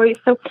own voice.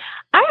 So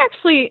I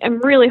actually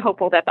am really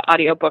hopeful that the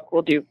audiobook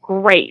will do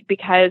great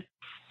because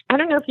I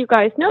don't know if you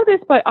guys know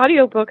this, but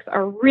audiobooks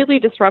are really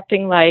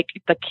disrupting like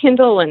the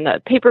Kindle and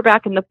the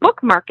paperback and the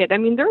book market. I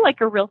mean, they're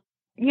like a real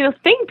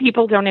thing.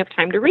 People don't have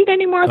time to read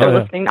anymore. They're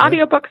listening to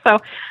audiobooks. So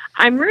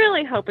I'm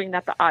really hoping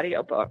that the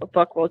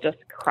audiobook will just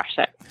crush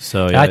it.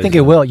 So I think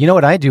it will. You know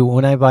what I do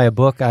when I buy a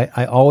book?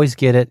 I always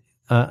get it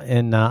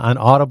on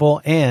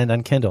Audible and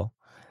on Kindle.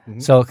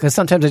 Mm-hmm. So because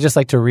sometimes I just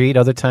like to read.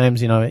 Other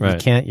times, you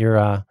can't.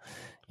 You're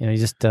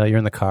you're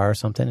in the car or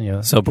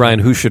something. So Brian,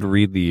 who should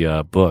read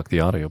the book,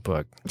 the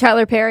audiobook?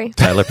 Tyler Perry. Of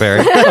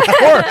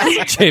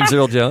course. James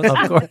Earl Jones. Of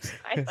course.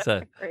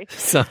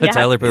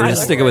 Tyler Perry. We're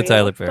just sticking with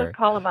Tyler Perry. Let's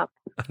call him up.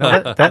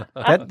 No,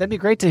 that'd be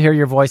great to hear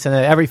your voice, and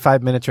every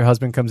 5 minutes your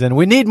husband comes in.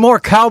 We need more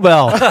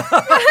cowbell.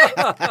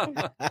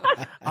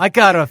 I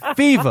got a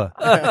fever.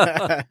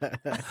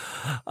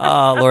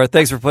 Laura,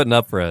 thanks for putting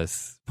up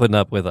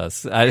with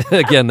us.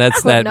 Again,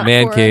 that's that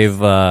man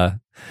cave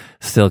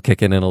still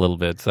kicking in a little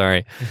bit.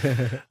 Sorry,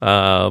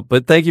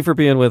 but thank you for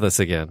being with us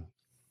again.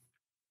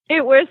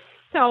 It was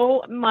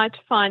so much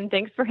fun.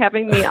 Thanks for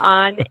having me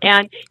on.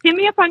 And hit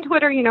me up on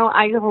Twitter.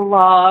 I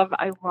love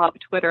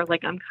Twitter.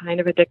 Like I'm kind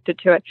of addicted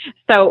to it.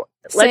 So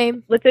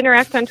let's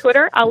interact on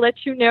Twitter. I'll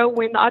let you know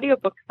when the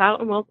audiobook's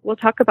out and we'll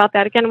talk about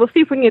that again. We'll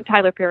see if we can get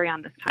Tyler Perry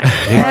on this time.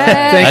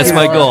 That's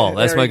my goal.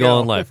 That's my goal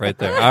in life right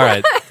there. All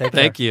right.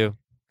 Thank you.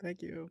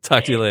 Thank you.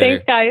 Talk to you later.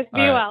 Thanks, guys. Be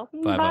well.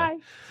 Bye. Bye.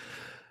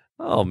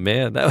 Oh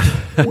man, what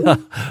you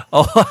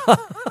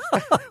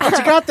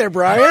got there,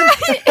 Brian?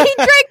 He drank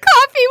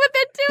coffee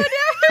within 2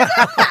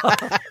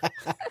 hours.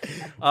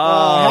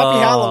 Happy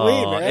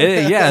Halloween,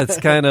 man! It's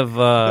kind of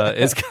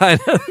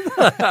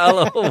the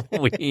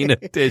Halloween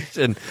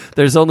edition.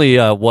 There's only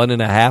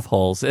 1.5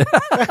 holes.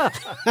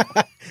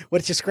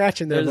 What did you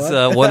scratch in there? There's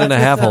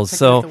 1.5 holes.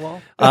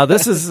 So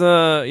this is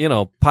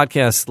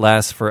podcasts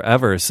last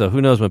forever. So who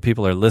knows when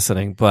people are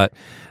listening, but.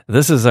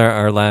 This is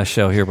our last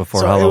show here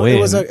before Halloween.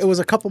 It was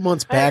a couple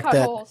months back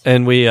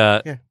and we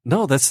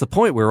no, that's the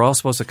point. We're all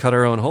supposed to cut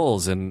our own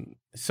holes in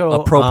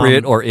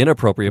appropriate or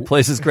inappropriate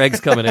places. Greg's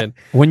coming in.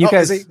 When you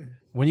guys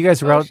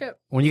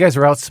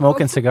were out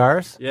smoking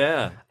cigars,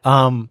 yeah.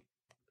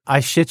 I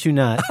shit you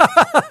not,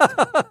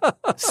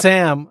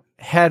 Sam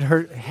had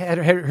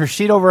her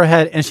sheet over her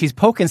head, and she's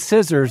poking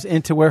scissors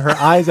into where her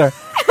eyes are.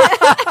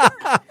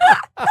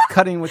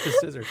 Cutting with the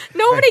scissors.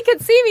 Nobody can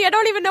see me. I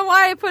don't even know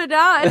why I put it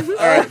on.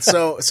 All right,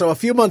 so a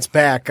few months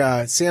back,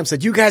 Sam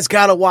said, "You guys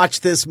got to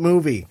watch this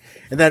movie,"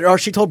 and then,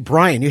 she told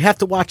Brian, "You have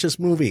to watch this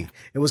movie."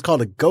 It was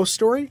called A Ghost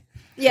Story.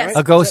 Yes.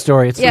 A Ghost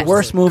Story. It's the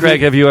worst movie.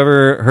 Greg, have you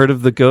ever heard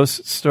of The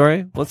Ghost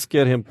Story? Let's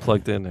get him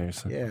plugged in there.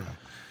 So. Yeah.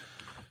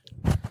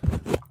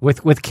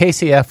 With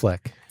Casey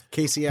Affleck.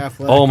 Casey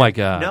Affleck. Oh my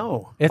God!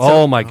 No.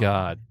 My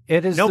God!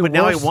 It is no, the but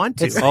now I worst. want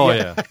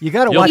to. You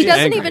got to watch. He it.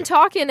 doesn't even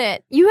talk in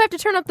it. You have to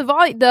turn up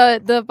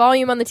the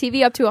volume on the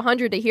TV up to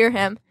 100 to hear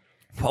him.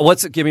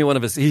 Give me one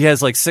of his. He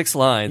has like 6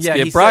 lines.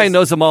 Yeah, Brian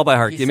knows them all by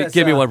heart. Give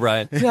me one,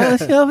 Brian.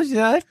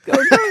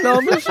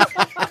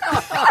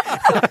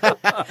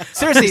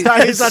 Seriously,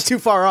 he's not too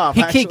far off.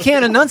 He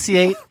can't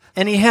enunciate.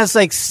 And he has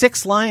like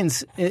 6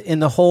 lines in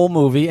the whole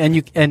movie,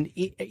 and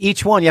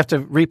each one you have to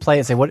replay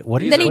and say, "What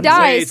do you?" Then he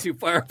dies. Way too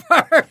far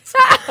apart.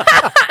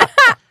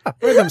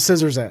 Where are them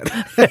scissors at?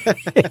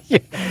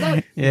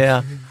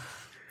 Yeah.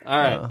 All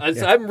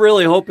right. I'm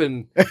really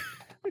hoping.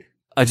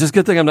 I just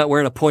good thing I'm not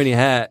wearing a pointy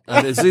hat.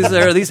 Are these headphones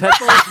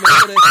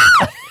making it?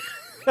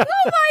 Oh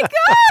my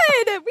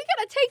God! We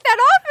gotta take that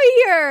off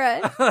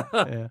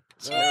of here.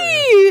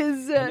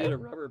 Jeez. I need a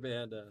rubber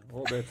band to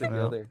hold that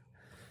together.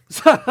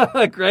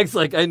 Greg's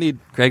like, I need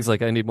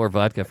more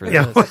vodka for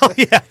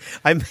this.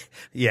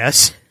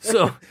 Yes.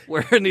 So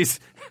we're in these.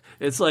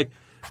 It's like,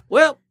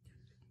 well,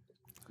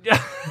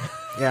 yeah.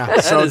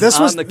 So this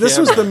was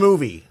the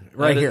movie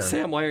right here.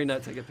 Sam, why are you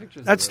not taking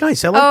pictures? That's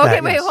nice. I like that.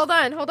 Okay, wait, yes.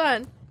 hold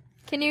on.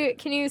 Can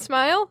you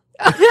smile?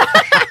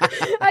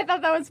 I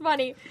thought that was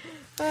funny.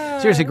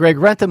 Seriously, Greg,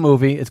 rent the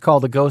movie. It's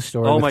called The Ghost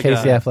Story with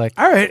Casey Affleck.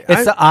 All right.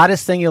 It's the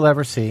oddest thing you'll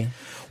ever see.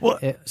 Well,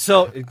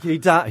 so he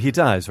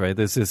dies, right?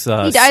 This is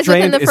he dies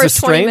within the first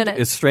 20 minutes.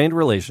 It's a strained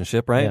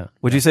relationship, right? Yeah.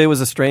 Would you say it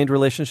was a strained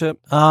relationship?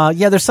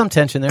 Yeah, there's some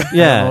tension there.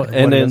 Yeah,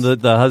 and then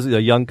the husband,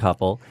 a young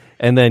couple,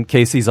 and then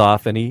Casey's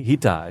off, and he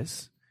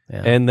dies,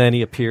 and then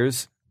he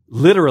appears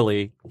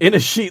literally in a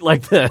sheet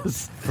like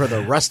this for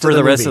the rest of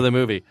the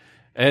movie.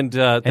 And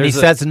he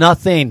says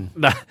nothing.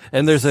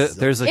 And there's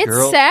a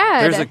girl.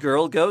 Sad. There's a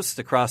girl ghost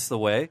across the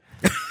way.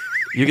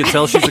 You can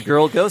tell she's a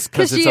girl ghost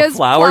because it's she a has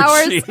flowered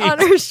flowers sheet on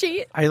her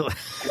sheet.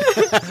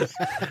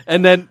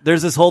 And then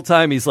there's this whole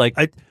time he's like,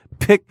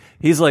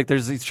 he's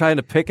trying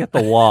to pick at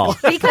the wall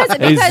because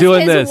he's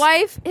doing his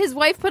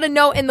wife put a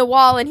note in the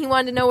wall and he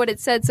wanted to know what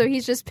it said, so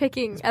he's just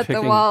picking at the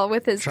wall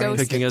with his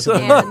ghost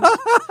hand.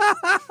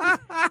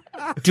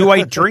 Do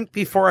I drink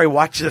before I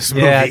watch this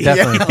movie? Yeah,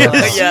 definitely.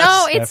 Yes.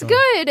 No, it's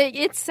good.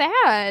 It's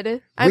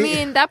sad. I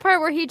mean, that part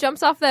where he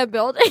jumps off that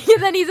building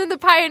and then he's in the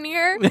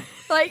Pioneer,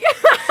 like.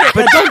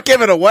 But don't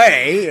give it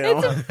away. You know?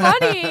 It's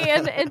funny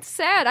and it's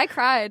sad. I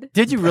cried.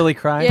 Did you really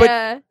cry?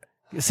 Yeah.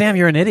 Sam,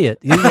 you're an idiot.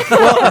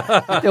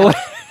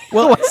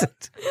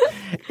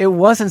 It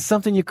wasn't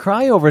something you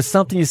cry over. It's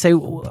something you say,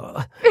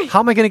 how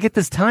am I going to get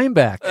this time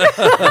back?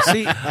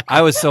 See,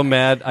 I was so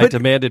mad. I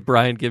demanded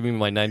Brian give me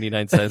my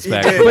 99 cents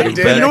back. You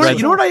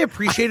know what I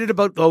appreciated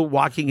about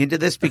walking into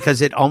this?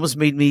 Because it almost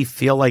made me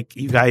feel like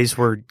you guys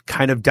were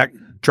kind of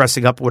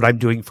dressing up what I'm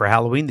doing for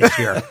Halloween this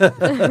year.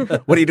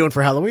 What are you doing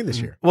for Halloween this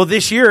year? Well,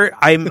 this year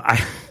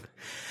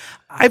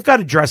I've got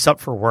to dress up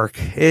for work.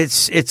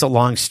 It's a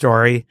long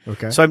story.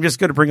 Okay. So I'm just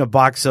going to bring a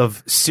box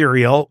of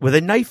cereal with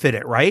a knife in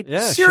it, right? Yeah.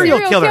 Serial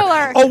killer.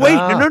 Oh, wait.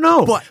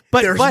 No. But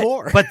there's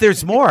more. But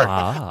there's more.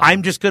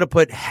 I'm just going to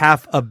put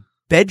half a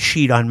bed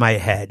sheet on my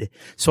head.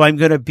 So I'm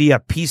going to be a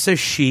piece of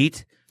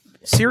sheet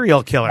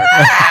serial killer.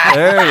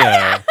 There you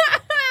go.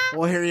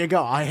 Well, here you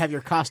go. I have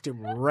your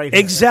costume right here.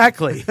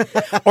 Exactly.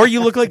 Or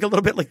you look like a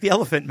little bit like the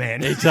Elephant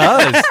Man. He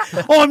does.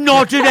 Oh, I'm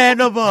not an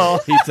animal.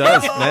 He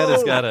does. Matt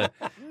has got a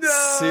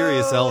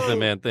serious Elephant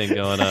Man thing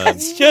going on.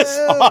 It's just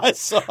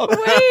awesome.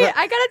 Wait,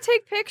 I gotta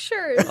take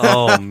pictures.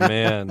 Oh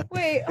man.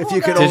 Wait, If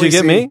you could Did you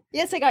get me?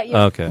 Yes, I got you.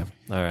 Okay.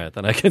 All right.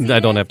 Then I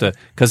don't have to,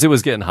 because it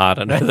was getting hot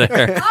under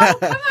there. Oh,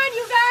 come on,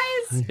 you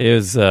guys. It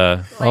was,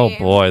 oh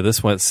boy,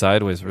 this went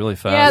sideways really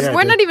fast. Yeah,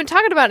 we're not even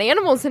talking about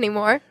animals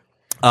anymore.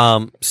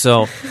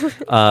 So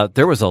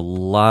there was a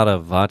lot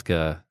of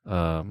vodka.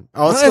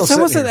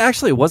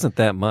 It wasn't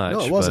that much.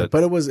 No, it wasn't,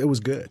 but it was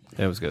good.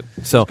 It was good.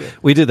 So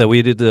we did that.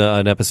 We did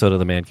an episode of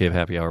the Man Cave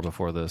Happy Hour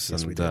before this,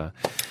 we did.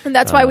 And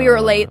that's why we were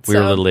late. We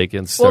were a little late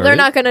getting started. Well, they're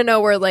not going to know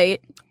we're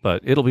late.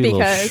 But it'll be a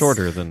little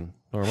shorter than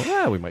normal.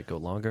 Yeah, we might go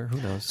longer.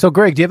 Who knows? So,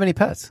 Greg, do you have any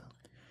pets?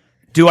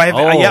 Do I have?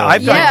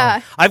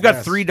 Oh, I've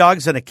got 3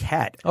 dogs and a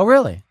cat. Oh,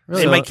 really?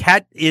 And my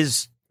cat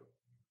is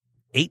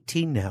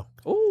 18 now.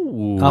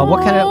 Ooh.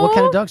 What kind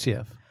of dogs do you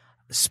have?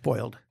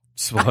 Spoiled.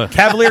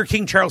 Cavalier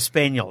King Charles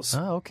Spaniels.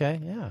 Oh, okay,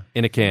 yeah.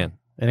 In a can.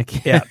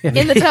 Yeah.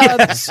 In the tub.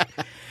 Yes.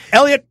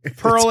 Elliot,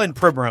 Pearl, and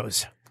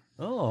Primrose.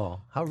 Oh,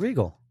 how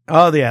regal.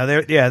 Oh, yeah.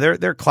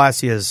 They're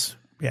classy as,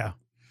 yeah.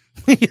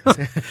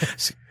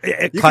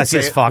 Classy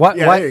as fuck. Why,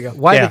 there you go.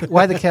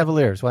 Why the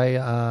Cavaliers?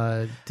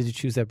 Why did you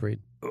choose that breed?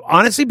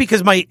 honestly,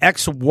 because my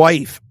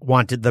ex-wife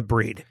wanted the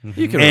breed.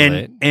 You can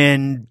relate.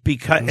 And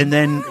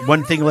then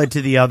one thing led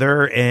to the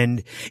other,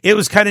 and it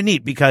was kind of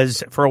neat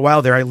because for a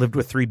while there I lived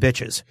with 3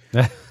 bitches.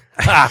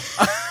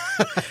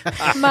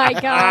 My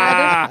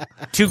God.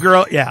 2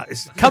 girls. Yeah.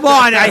 Come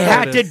on. I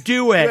had to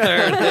do it.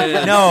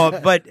 No,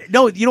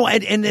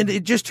 and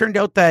it just turned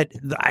out that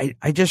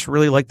I just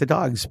really like the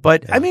dogs.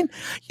 But I mean,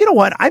 you know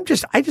what? I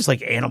just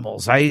like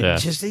animals.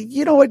 Just,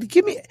 you know what?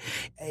 Give me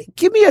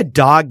a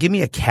dog. Give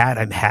me a cat.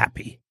 I'm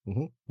happy.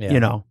 Mm-hmm. Yeah. You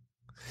know?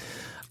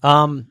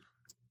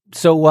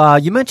 So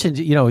you mentioned,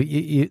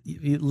 you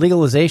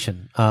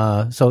legalization.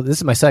 So this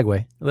is my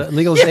segue.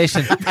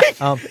 Legalization.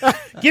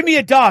 Give me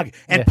a dog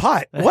and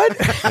pot. What?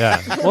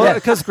 Yeah. Well,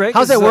 because Greg,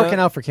 how's that working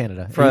out for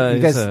Canada?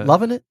 You guys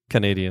loving it?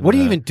 Canadian. What are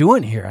you even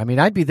doing here? I mean,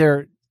 I'd be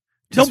there.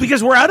 No,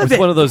 because we're out of it.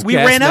 One of those we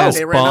ran out.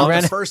 They ran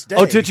out the first day.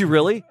 Oh, did you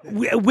really?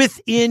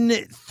 Within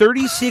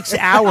 36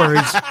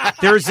 hours,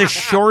 there's a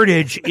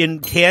shortage in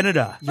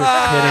Canada. You're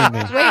kidding me.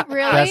 Wait,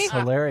 really? That's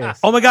hilarious.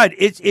 Oh my God,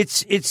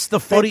 it's the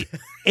funny.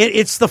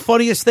 It's the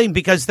funniest thing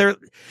because they're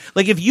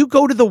like, if you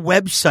go to the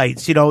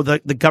websites,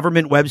 the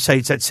government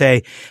websites that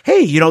say,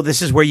 hey,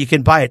 this is where you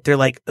can buy it. They're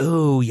like,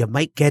 oh, you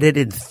might get it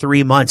in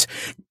 3 months.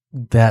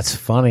 That's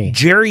funny.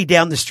 Jerry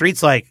down the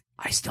street's like,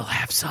 I still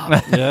have some.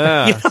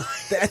 Yeah.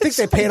 I think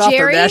they paid off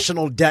their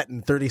national debt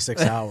in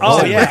 36 hours.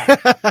 Oh yeah.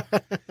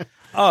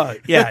 Oh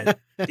yeah.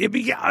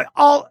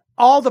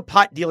 All the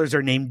pot dealers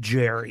are named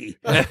Jerry.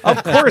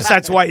 Of course,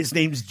 that's why his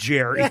name's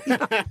Jerry.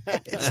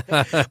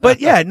 But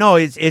yeah, no,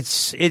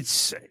 it's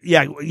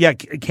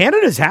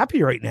Canada's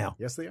happy right now.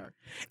 Yes, they are.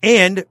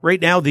 And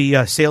right now,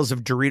 the sales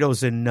of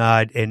Doritos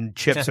and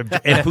chips and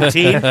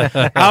poutine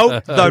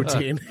out the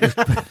Poutine.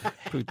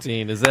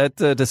 Poutine, is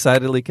that a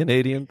decidedly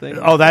Canadian thing?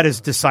 Oh, that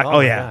is decidedly. Oh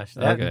yeah, gosh.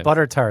 That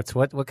butter tarts.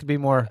 What could be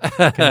more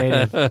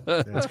Canadian?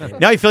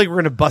 Now I feel like we're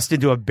going to bust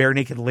into a Bare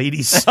Naked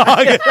Ladies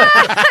song.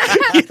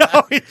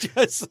 It's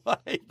just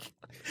like.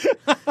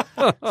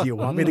 Do you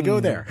want me to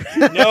go there?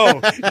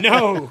 No.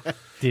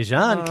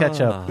 Dijon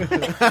ketchup.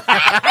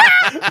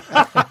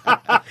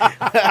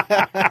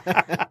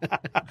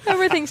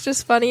 Everything's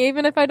just funny,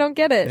 even if I don't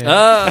get it.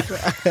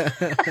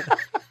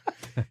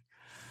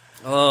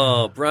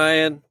 Oh,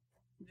 Brian.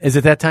 Is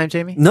it that time,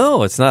 Jamie?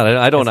 No, it's not.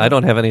 I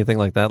don't have anything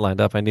like that lined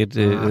up. I need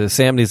to.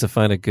 Sam needs to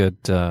find a good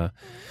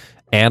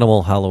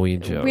animal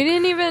Halloween joke. We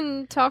didn't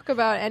even talk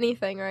about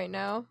anything right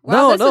now.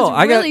 Wow, this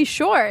is really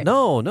short.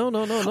 No.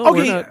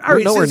 Okay, We're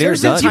nowhere near done.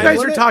 Since you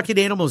guys are talking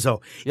animals,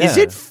 though,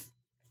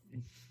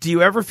 do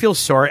you ever feel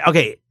sorry?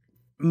 Okay,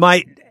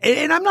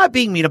 and I'm not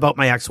being mean about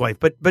my ex-wife,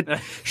 but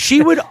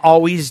she would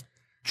always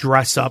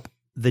dress up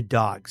the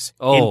dogs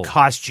in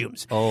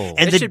costumes. And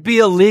it should be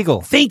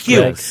illegal. Thank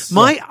you. Yes.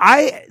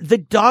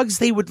 The dogs,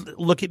 they would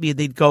look at me and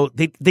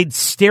they'd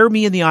stare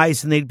me in the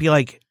eyes and they'd be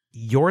like,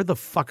 you're the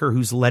fucker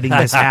who's letting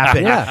this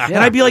happen. And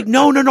I'd be like,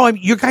 no,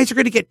 you guys are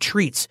going to get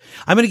treats.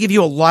 I'm going to give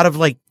you a lot of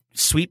like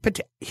sweet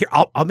potato. Here,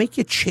 I'll make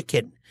you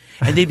chicken.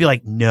 And they'd be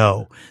like,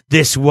 no,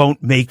 this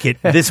won't make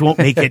it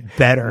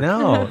better.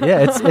 No,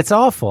 yeah, it's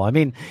awful. I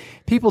mean,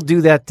 people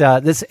do that,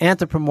 this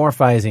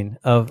anthropomorphizing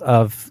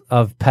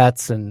of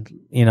pets, and,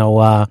 you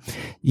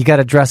got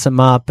to dress them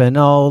up, and,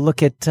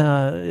 look at,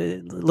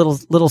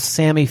 little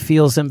Sammy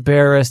feels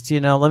embarrassed,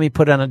 let me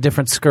put on a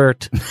different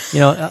skirt, for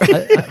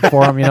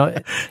him,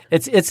 I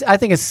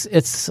think it's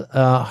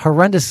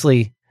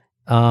horrendously,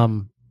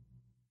 I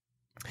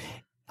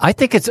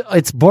think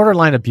it's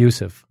borderline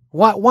abusive.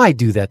 Why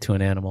do that to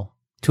an animal,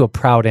 to a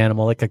proud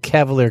animal like a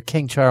Cavalier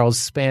King Charles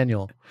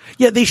Spaniel?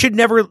 Yeah, they should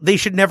never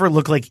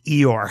look like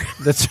Eeyore.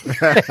 That's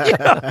right.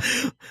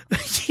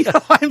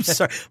 I'm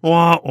sorry.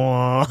 Wah,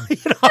 wah.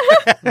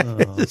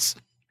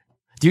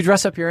 Do you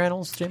dress up your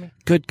animals, Jamie?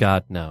 Good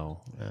God, no.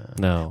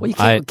 No. Well, you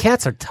can't.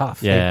 Cats are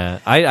tough. Yeah.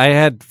 I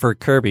had for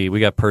Kirby, we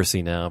got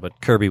Percy now,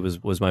 but Kirby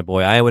was my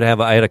boy. I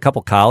had a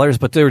couple collars,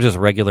 but they were just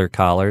regular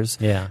collars.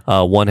 Yeah.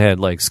 One had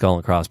like skull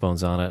and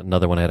crossbones on it.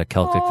 Another one had a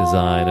Celtic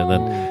design. And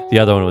then the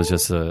other one was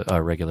just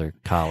a regular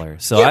collar.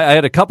 So I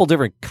had a couple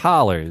different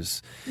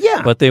collars.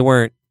 Yeah. But they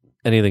weren't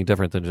anything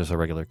different than just a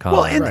regular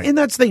collar. Well, and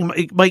that's the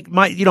thing. Like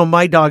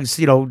my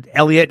dogs,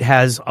 Elliot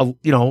has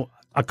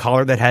a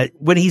collar that had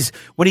when he's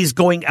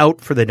going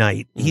out for the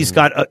night, he's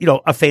got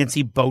a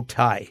fancy bow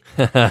tie.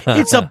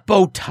 It's a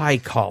bow tie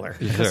collar,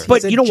 Sure.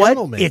 but He's you know a what?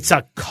 gentleman. It's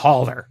a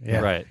collar,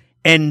 Right.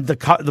 and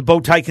the bow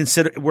tie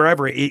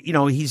wherever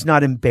he's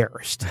not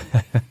embarrassed.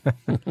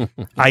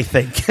 I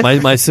think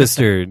My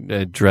sister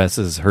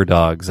dresses her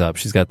dogs up.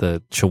 She's got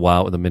the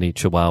mini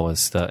Chihuahua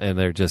stuff, and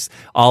they're just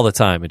all the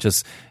time. It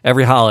just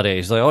every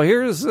holiday. She's like, "Oh,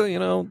 here's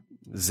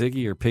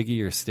Ziggy or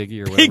Piggy or Stiggy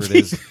or whatever it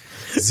is."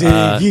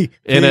 Ziggy.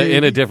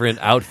 In a different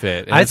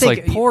outfit. And it's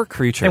like, poor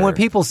creature. And when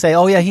people say,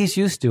 "Oh yeah, he's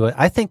used to it,"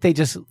 I think they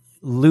just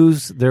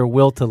lose their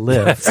will to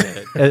live.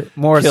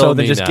 More Kill so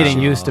than me just now.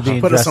 getting used to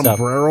being Put a dressed up.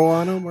 sombrero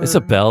on him. It's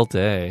a belt,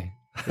 eh?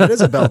 It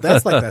is a belt.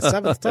 That's like the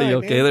 7th time. Are you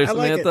okay man. there, I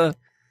like it. Samantha?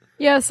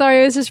 Yeah,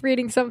 sorry, I was just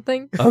reading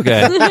something.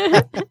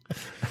 Okay.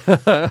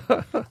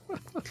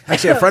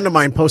 Actually, a friend of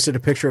mine posted a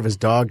picture of his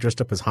dog dressed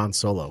up as Han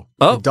Solo.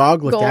 Oh. The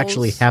dog looked Goals.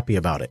 actually happy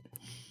about it.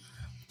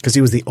 Because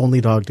he was the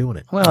only dog doing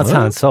it. Well, it's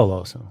Han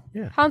Solo, so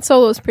yeah. Han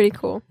Solo is pretty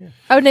cool. Yeah.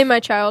 I would name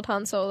my child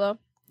Han Solo.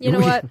 You know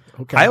what?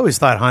 Okay. I always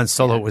thought Han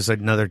Solo was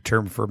another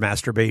term for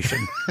masturbation.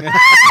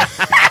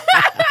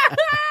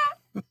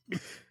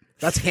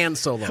 That's Han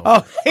Solo.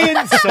 Oh,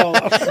 Han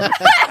Solo.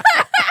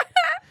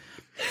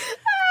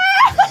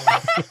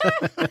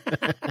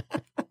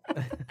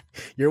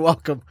 You're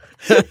welcome.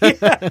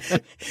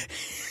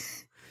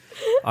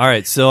 All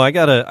right, so I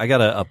got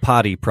a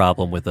potty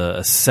problem with a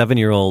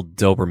 7-year-old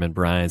Doberman,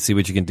 Brian. See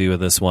what you can do with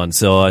this one.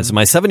 So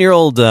my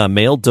 7-year-old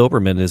male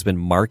Doberman has been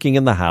marking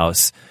in the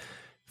house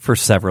for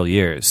several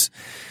years.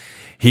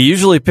 He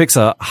usually picks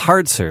a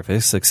hard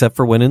surface, except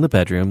for when in the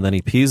bedroom. Then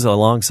he pees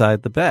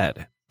alongside the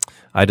bed.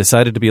 I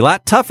decided to be a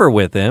lot tougher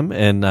with him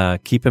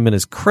and keep him in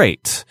his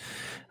crate.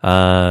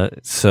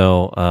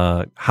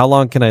 So how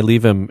long can I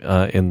leave him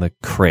in the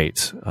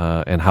crate?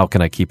 And how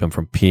can I keep him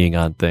from peeing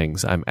on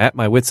things? I'm at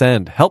my wit's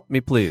end. Help me,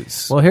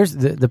 please. Well, here's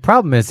the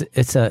problem is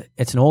it's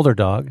an older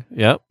dog.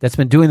 Yep. That's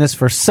been doing this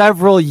for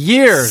several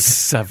years.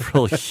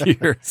 Several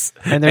years.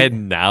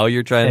 and now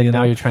you're trying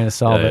to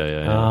solve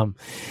it.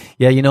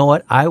 Yeah. You know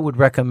what? I would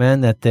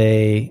recommend that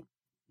they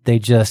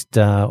just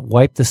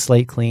wipe the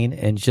slate clean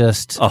and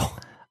just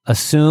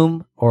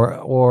assume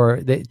or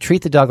they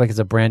treat the dog like it's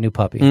a brand new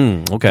puppy.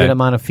 Okay. Get him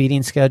on a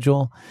feeding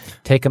schedule.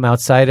 Take him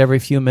outside every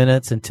few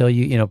minutes until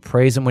you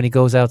praise him when he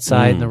goes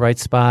outside in the right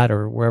spot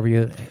or wherever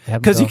you have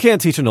him. Because you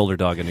can't teach an older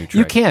dog a new trick.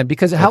 You can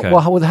because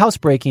with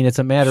housebreaking, it's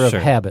a matter of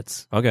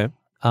habits. Okay.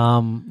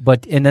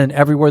 But then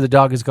everywhere the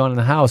dog has gone in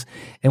the house,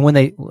 and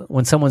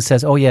when someone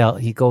says, "Oh yeah,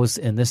 he goes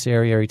in this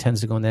area or he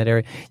tends to go in that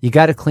area," you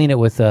got to clean it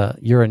with a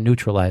urine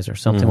neutralizer,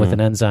 something with an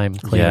enzyme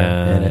cleaner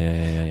in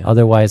it. Yeah.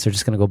 Otherwise, they're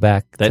just going to go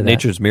back. That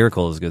Nature's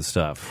Miracle is good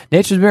stuff.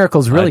 Nature's Miracle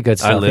is really good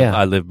stuff.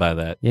 I live by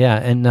that. Yeah,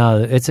 and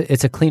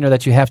it's a cleaner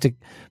that you have to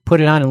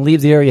put it on and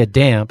leave the area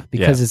damp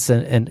because it's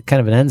kind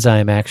of an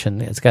enzyme action.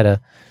 It's got to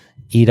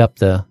eat up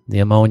the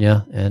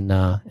ammonia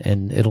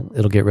and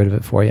it'll get rid of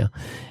it for you.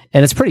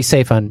 And it's pretty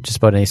safe on just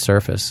about any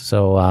surface.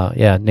 So,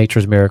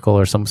 Nature's Miracle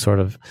or some sort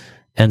of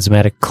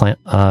enzymatic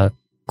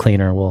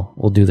cleaner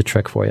will do the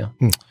trick for you.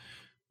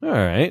 All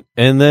right.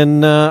 And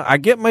then I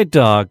get my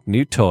dog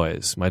new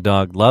toys. My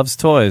dog loves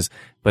toys,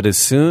 but as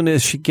soon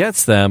as she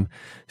gets them,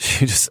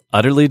 she just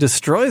utterly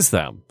destroys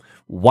them.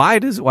 Why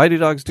do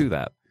dogs do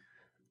that?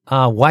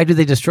 Why do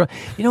they destroy?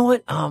 You know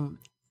what?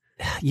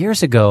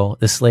 Years ago,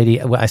 this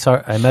lady,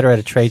 I met her at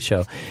a trade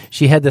show.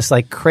 She had this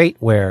like crate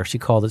wear, she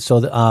called it.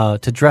 So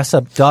to dress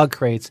up dog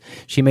crates,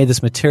 she made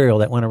this material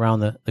that went around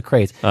the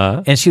crates.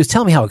 And she was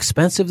telling me how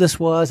expensive this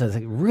was. I was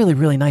like, really,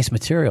 really nice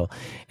material.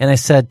 And I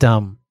said,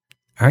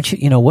 aren't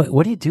you,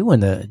 what do you do when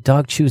the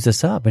dog chews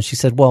this up? And she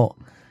said, well,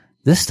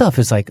 this stuff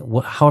is like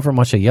however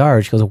much a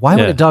yard. She goes, why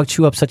would a dog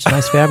chew up such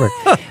nice fabric?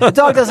 The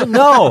dog doesn't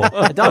know.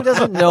 The dog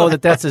doesn't know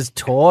that that's his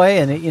toy.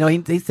 And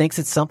he thinks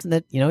it's something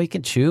that, he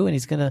can chew and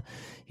he's going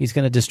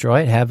to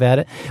destroy it, have at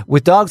it.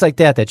 With dogs like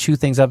that chew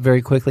things up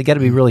very quickly, got to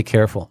be really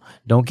careful.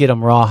 Don't get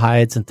them raw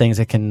hides and things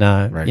that can,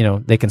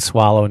 they can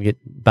swallow and get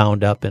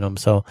bound up in them.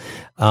 So,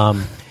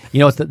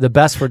 what's the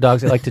best for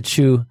dogs that like to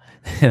chew,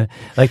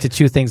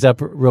 things up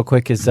real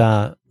quick is,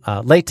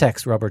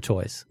 latex rubber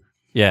toys.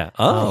 Yeah.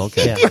 Oh,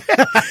 okay. Yeah.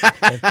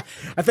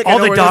 I think all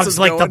the dogs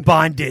like the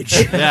bondage.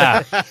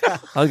 Yeah.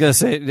 I was going to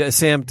say,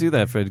 Sam, do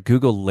that for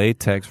Google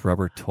latex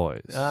rubber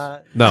toys.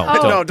 No. I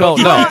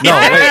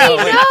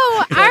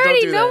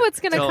already know what's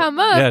going to come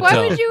up. Yeah,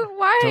 why would you?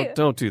 Why?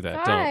 Don't do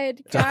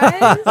that.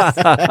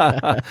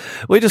 Guys.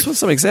 We just want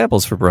some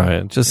examples for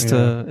Brian, just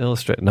to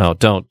illustrate. No,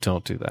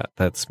 don't do that.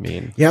 That's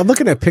mean. Yeah, I'm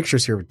looking at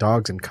pictures here of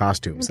dogs in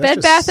costumes.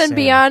 Bed Bath and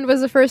Beyond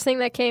was the first thing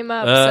that came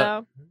up.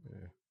 So.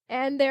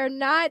 And they're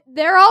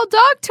all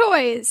dog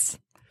toys.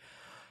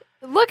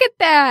 Look at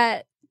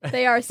that.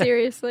 They are,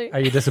 seriously. Are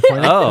you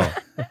disappointed?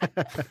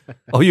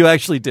 Oh, you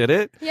actually did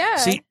it? Yeah.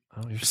 See,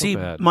 so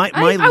bad.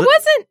 I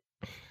wasn't.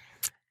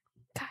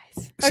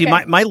 Guys. See,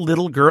 okay. my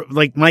little girl,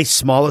 like my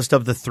smallest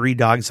of the 3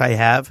 dogs I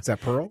have. Is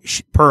that Pearl?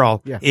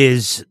 Pearl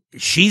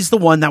she's the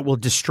one that will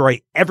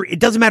destroy it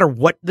doesn't matter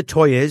what the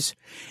toy is.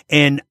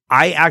 And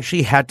I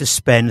actually had to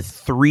spend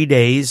 3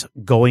 days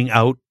going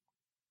out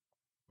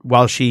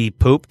while she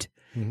pooped.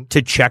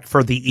 To check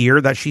for the ear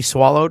that she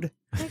swallowed.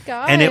 Oh my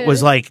God. And it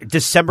was like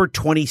December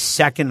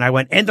 22nd. I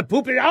went, and the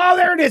poop,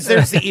 there it is.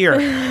 There's the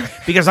ear.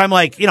 Because I'm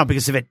like,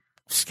 because if it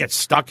gets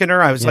stuck in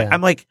her, I was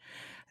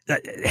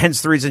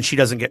hence the reason she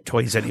doesn't get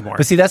toys anymore.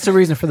 But see, that's the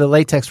reason for the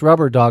latex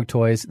rubber dog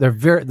toys. The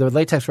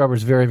latex rubber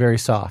is very, very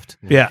soft.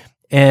 Yeah.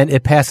 And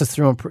it passes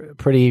through them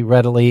pretty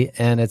readily.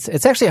 And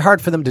it's actually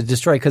hard for them to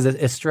destroy because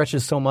it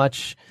stretches so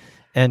much.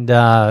 And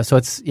so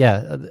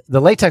the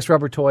latex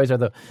rubber toys are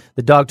the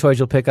dog toys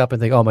you'll pick up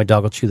and think, oh, my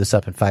dog will chew this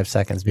up in 5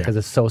 seconds because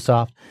it's so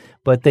soft.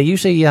 But they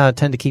usually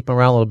tend to keep them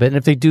around a little bit. And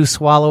if they do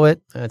swallow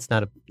it, it's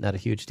not a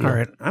huge deal. All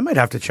right. I might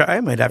have to try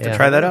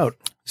that out.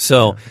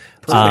 So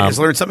I just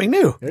learned something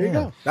new. There you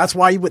go. That's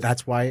why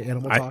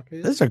Animal Talk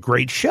is. This is a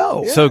great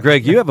show. So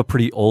Greg, you have a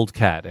pretty old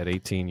cat at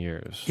 18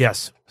 years.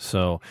 Yes.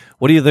 So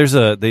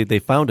they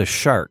found a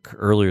shark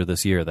earlier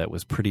this year that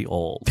was pretty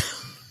old.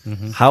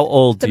 How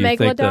old do The you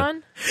think that?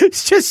 Megalodon?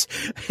 It's just,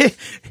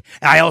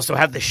 I also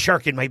have the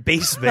shark in my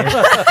basement.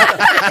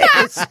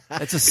 It's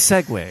a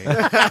segue.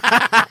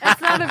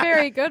 That's not a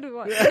very good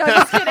one. No,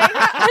 just kidding. No,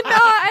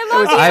 I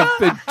love you. I've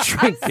been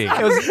drinking.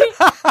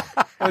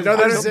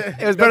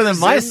 It was better than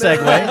my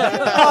segue.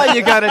 Oh,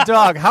 you got a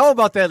dog. How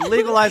about that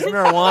legalized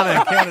marijuana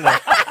in Canada?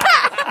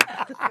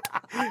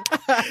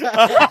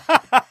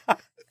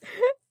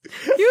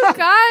 You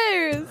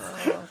guys.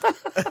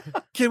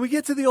 Can we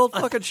get to the old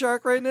fucking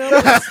shark right now?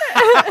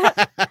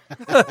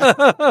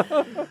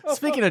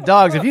 Speaking of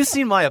dogs, have you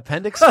seen my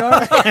appendix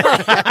scar?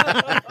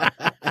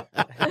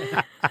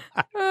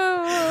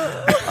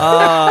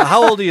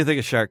 How old do you think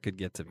a shark could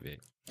get to be?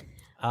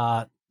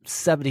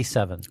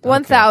 77.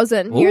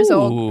 1,000 years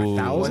old. Ooh.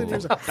 1,000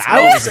 years old.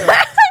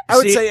 I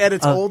would say at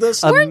its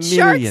oldest, a Weren't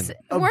million. sharks?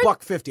 a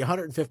buck 50,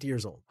 150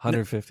 years old.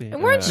 150.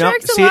 And weren't Yeah.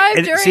 sharks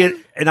alive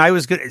during? and I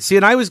was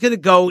gonna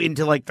go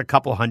into like the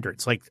couple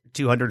hundreds, like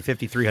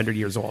 250, 300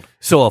 years old.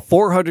 So a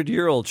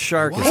 400-year-old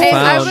shark is Hey,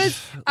 I found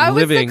was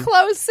living the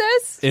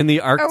closest. in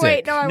the Arctic. Or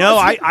wait, no, No,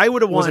 wasn't. I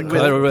would have won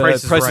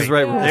with Price is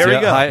right. Yeah. rules. There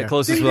you go. High,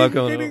 closest without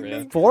going over.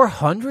 Yeah.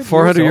 400?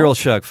 400-year-old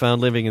shark found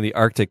living in the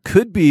Arctic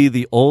could be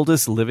the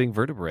oldest living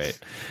vertebrate.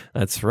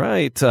 That's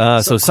right.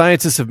 So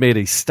scientists have made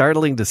a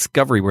startling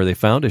discovery where they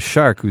found a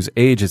shark whose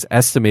age is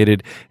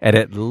estimated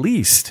at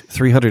least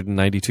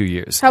 392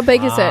 years. How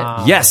big is it?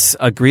 Yes,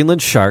 a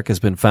Greenland shark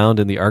has been found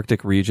in the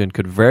Arctic region,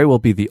 could very well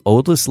be the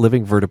oldest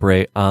living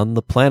vertebrate on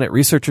the planet.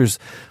 Researchers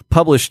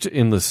published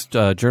in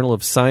the Journal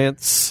of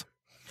Science.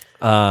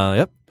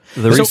 The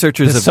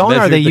researchers have sonar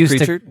measured they the used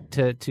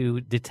creature.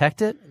 to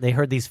detect it. They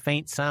heard these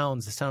faint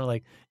sounds. It sounded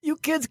like, "You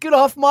kids, get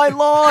off my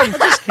lawn!"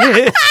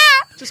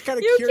 Just kind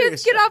of You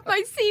curious. kids, get off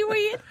my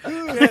seaweed.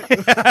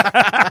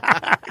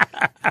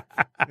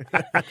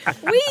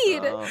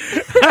 Weed.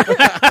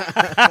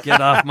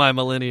 Get off my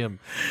millennium.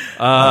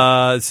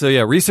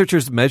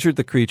 Researchers measured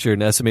the creature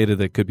and estimated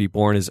that it could be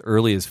born as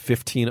early as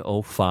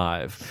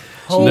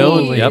 1505.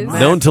 Holy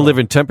Known to live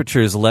in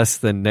temperatures less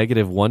than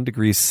 -1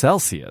 degree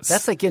Celsius.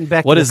 That's like getting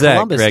back What to is the that,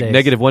 Columbus Greg?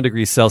 days. -1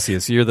 degree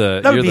Celsius. You're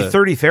the. That would you're be the,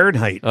 30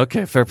 Fahrenheit.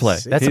 Okay, fair play.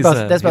 That's He's,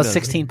 about he knows.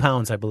 16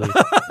 pounds, I believe.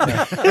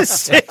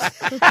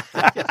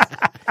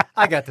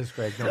 I got this,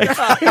 Greg. Don't worry.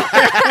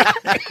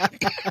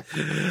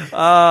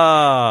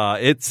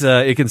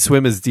 It can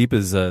swim as deep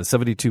as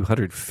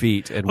 7,200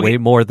 feet and weigh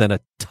more than a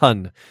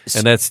ton,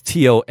 and that's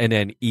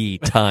TONNE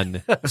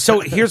ton. So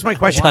here's my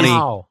question.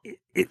 Wow.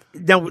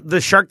 Now, the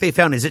shark they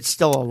found, is it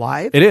still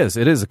alive? It is.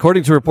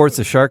 According to reports,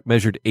 the shark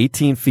measured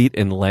 18 feet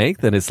in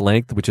length, and its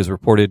length, which is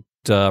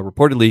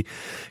reportedly,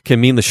 can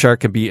mean the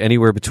shark can be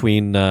anywhere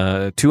between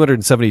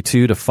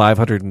 272 to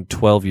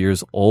 512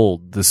 years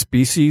old. The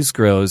species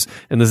grows,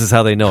 and this is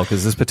how they know,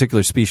 because this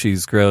particular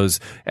species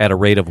grows at a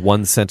rate of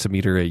 1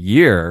 centimeter a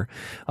year.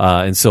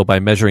 And so by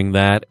measuring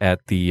that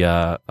at the,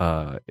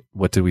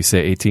 what did we say,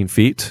 18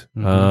 feet?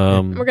 We're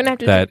going to have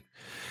to that.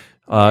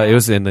 It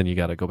was, and then you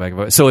got to go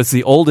back. So it's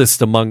the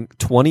oldest among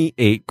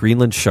 28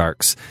 Greenland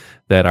sharks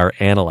that are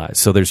analyzed.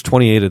 So there's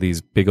 28 of these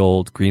big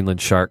old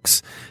Greenland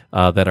sharks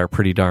that are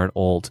pretty darn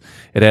old.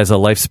 It has a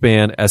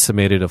lifespan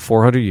estimated of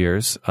 400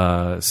 years.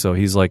 So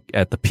he's like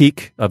at the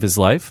peak of his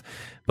life,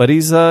 but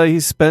he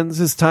spends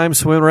his time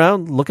swimming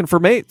around looking for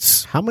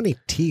mates. How many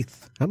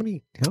teeth? How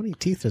many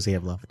teeth does he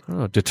have left? I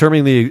don't know,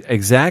 determining the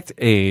exact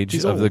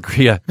age of the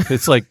yeah,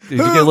 it's like you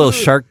get little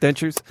shark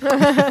dentures.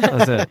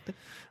 That's it.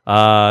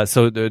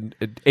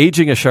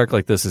 Aging a shark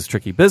like this is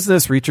tricky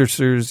business.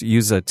 Researchers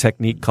use a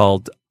technique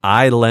called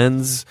eye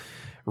lens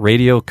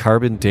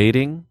radiocarbon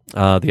dating.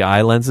 The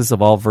eye lenses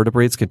of all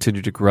vertebrates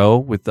continue to grow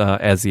with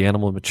as the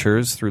animal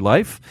matures through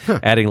life,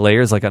 adding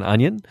layers like an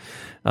onion.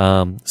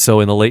 So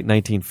in the late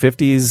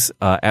 1950s,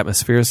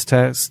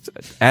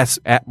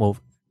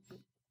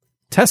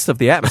 test of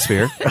the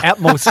atmosphere.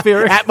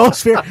 Atmosphere.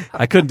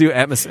 I couldn't do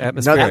atmospheric.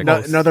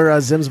 Another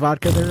Zim's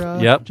vodka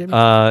there, Yep. Jimmy?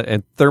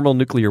 And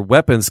thermonuclear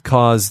weapons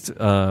caused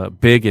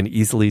big and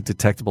easily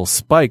detectable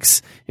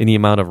spikes in the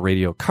amount of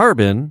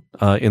radiocarbon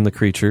in the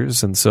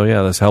creatures. And so,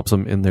 this helps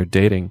them in their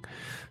dating.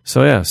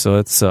 So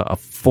it's a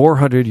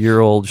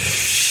 400-year-old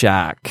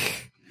shark.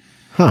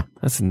 Huh.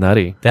 That's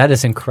nutty. That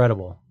is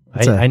incredible.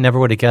 I never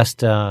would have guessed.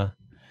 But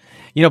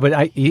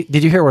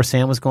did you hear where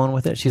Sam was going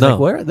with it? She's No.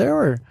 like,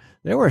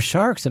 there were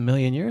sharks 1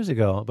 million years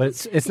ago,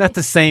 but it's not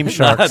the same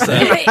sharks.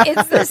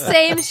 It's the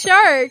same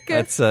shark.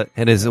 That's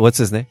what's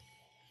his name?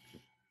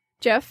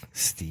 Jeff.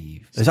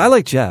 Steve. I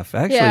like Jeff.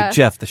 Actually, Yeah.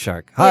 Jeff the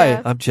shark. Hi,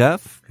 Yeah. I'm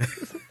Jeff.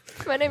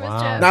 My name is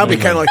Jeff. Now I'd be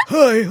kind of like,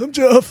 hi, I'm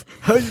Jeff.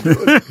 How you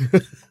doing?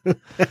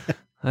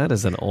 That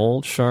is an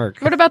old shark.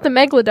 What about the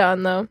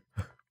megalodon, though?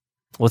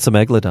 What's a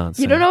megalodon?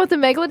 You don't know what the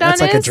megalodon That's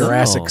like a is?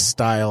 Jurassic No.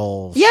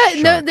 style. Yeah,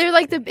 no, shark. they're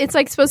like it's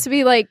like supposed to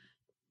be like,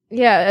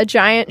 a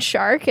giant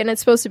shark, and it's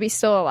supposed to be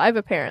still alive,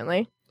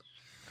 apparently.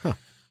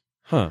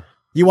 Huh.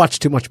 You watch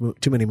too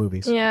many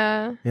movies.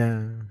 Yeah,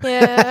 Yeah.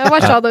 I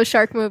watched all those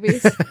shark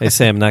movies. Hey,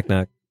 Sam, knock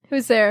knock.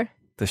 Who's there?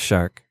 The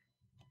shark.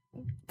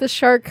 The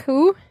shark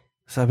who?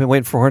 So I've been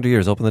waiting for 400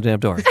 years. Open the damn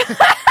door. That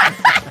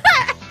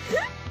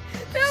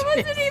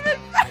wasn't even.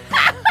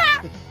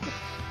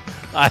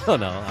 I don't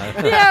know.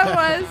 Yeah, it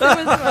was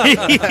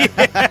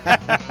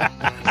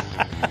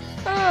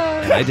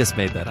I just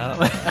made that up.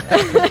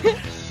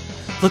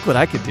 Look what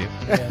I could do.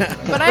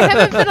 But I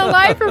haven't been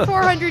alive for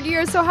 400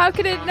 years, so how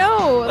could it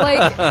know?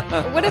 Like,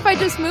 what if I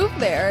just moved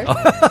there?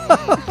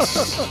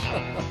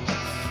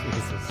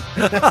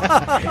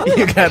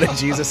 You got a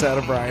Jesus out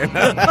of Brian.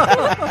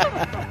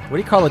 What do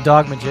you call a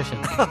dog magician?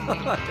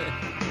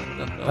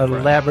 A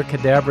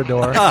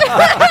labracadabrador.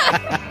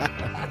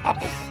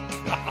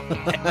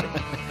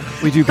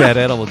 We do bad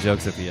animal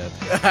jokes at the end.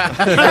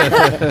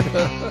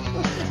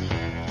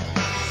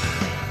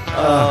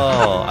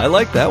 Oh, I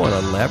like that one, a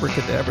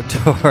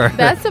labracadabrador.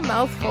 That's a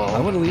mouthful. I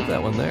want to leave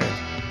that one there.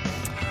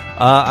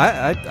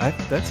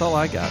 That's all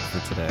I got for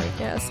today.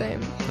 Yeah,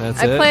 same. That's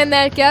I it? planned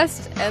that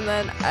guest, and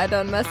then I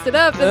done messed it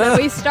up, and then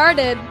we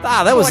started.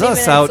 That was 20 us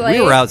minutes out. late.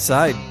 We were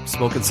outside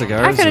smoking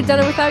cigars. I could have done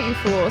it without you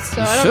fools,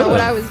 so I don't know what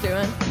I was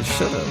doing. You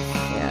should have.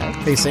 Yeah.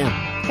 Hey Sam,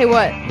 Hey,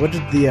 what? what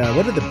did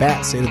the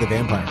bat say to the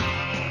vampire?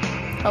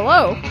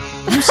 Hello.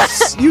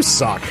 You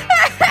suck.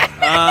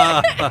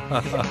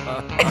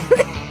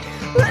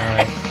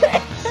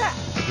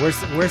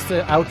 Where's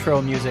the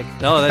outro music?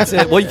 No, that's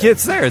it. Well,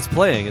 it's there. It's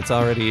playing. It's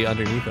already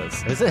underneath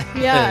us. Is it?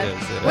 Yeah. It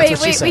is, yeah. Wait, what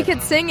she we said.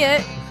 could sing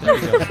it. There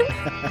you go.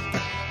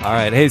 All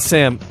right. Hey,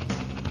 Sam.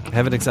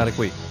 Have an exotic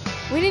week.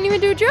 We didn't even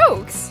do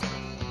jokes.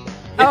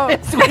 Oh, We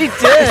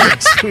did.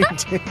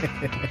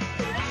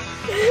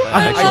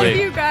 I love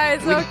Actually- you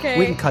guys. Okay.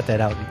 We can cut that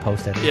out and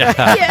post it. Yeah.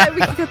 Yeah,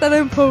 we can cut that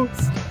in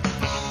post.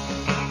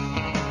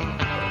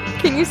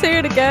 Can you say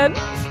it again?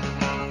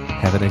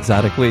 Have an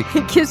exotic week.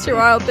 Kiss your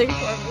wild thing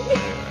for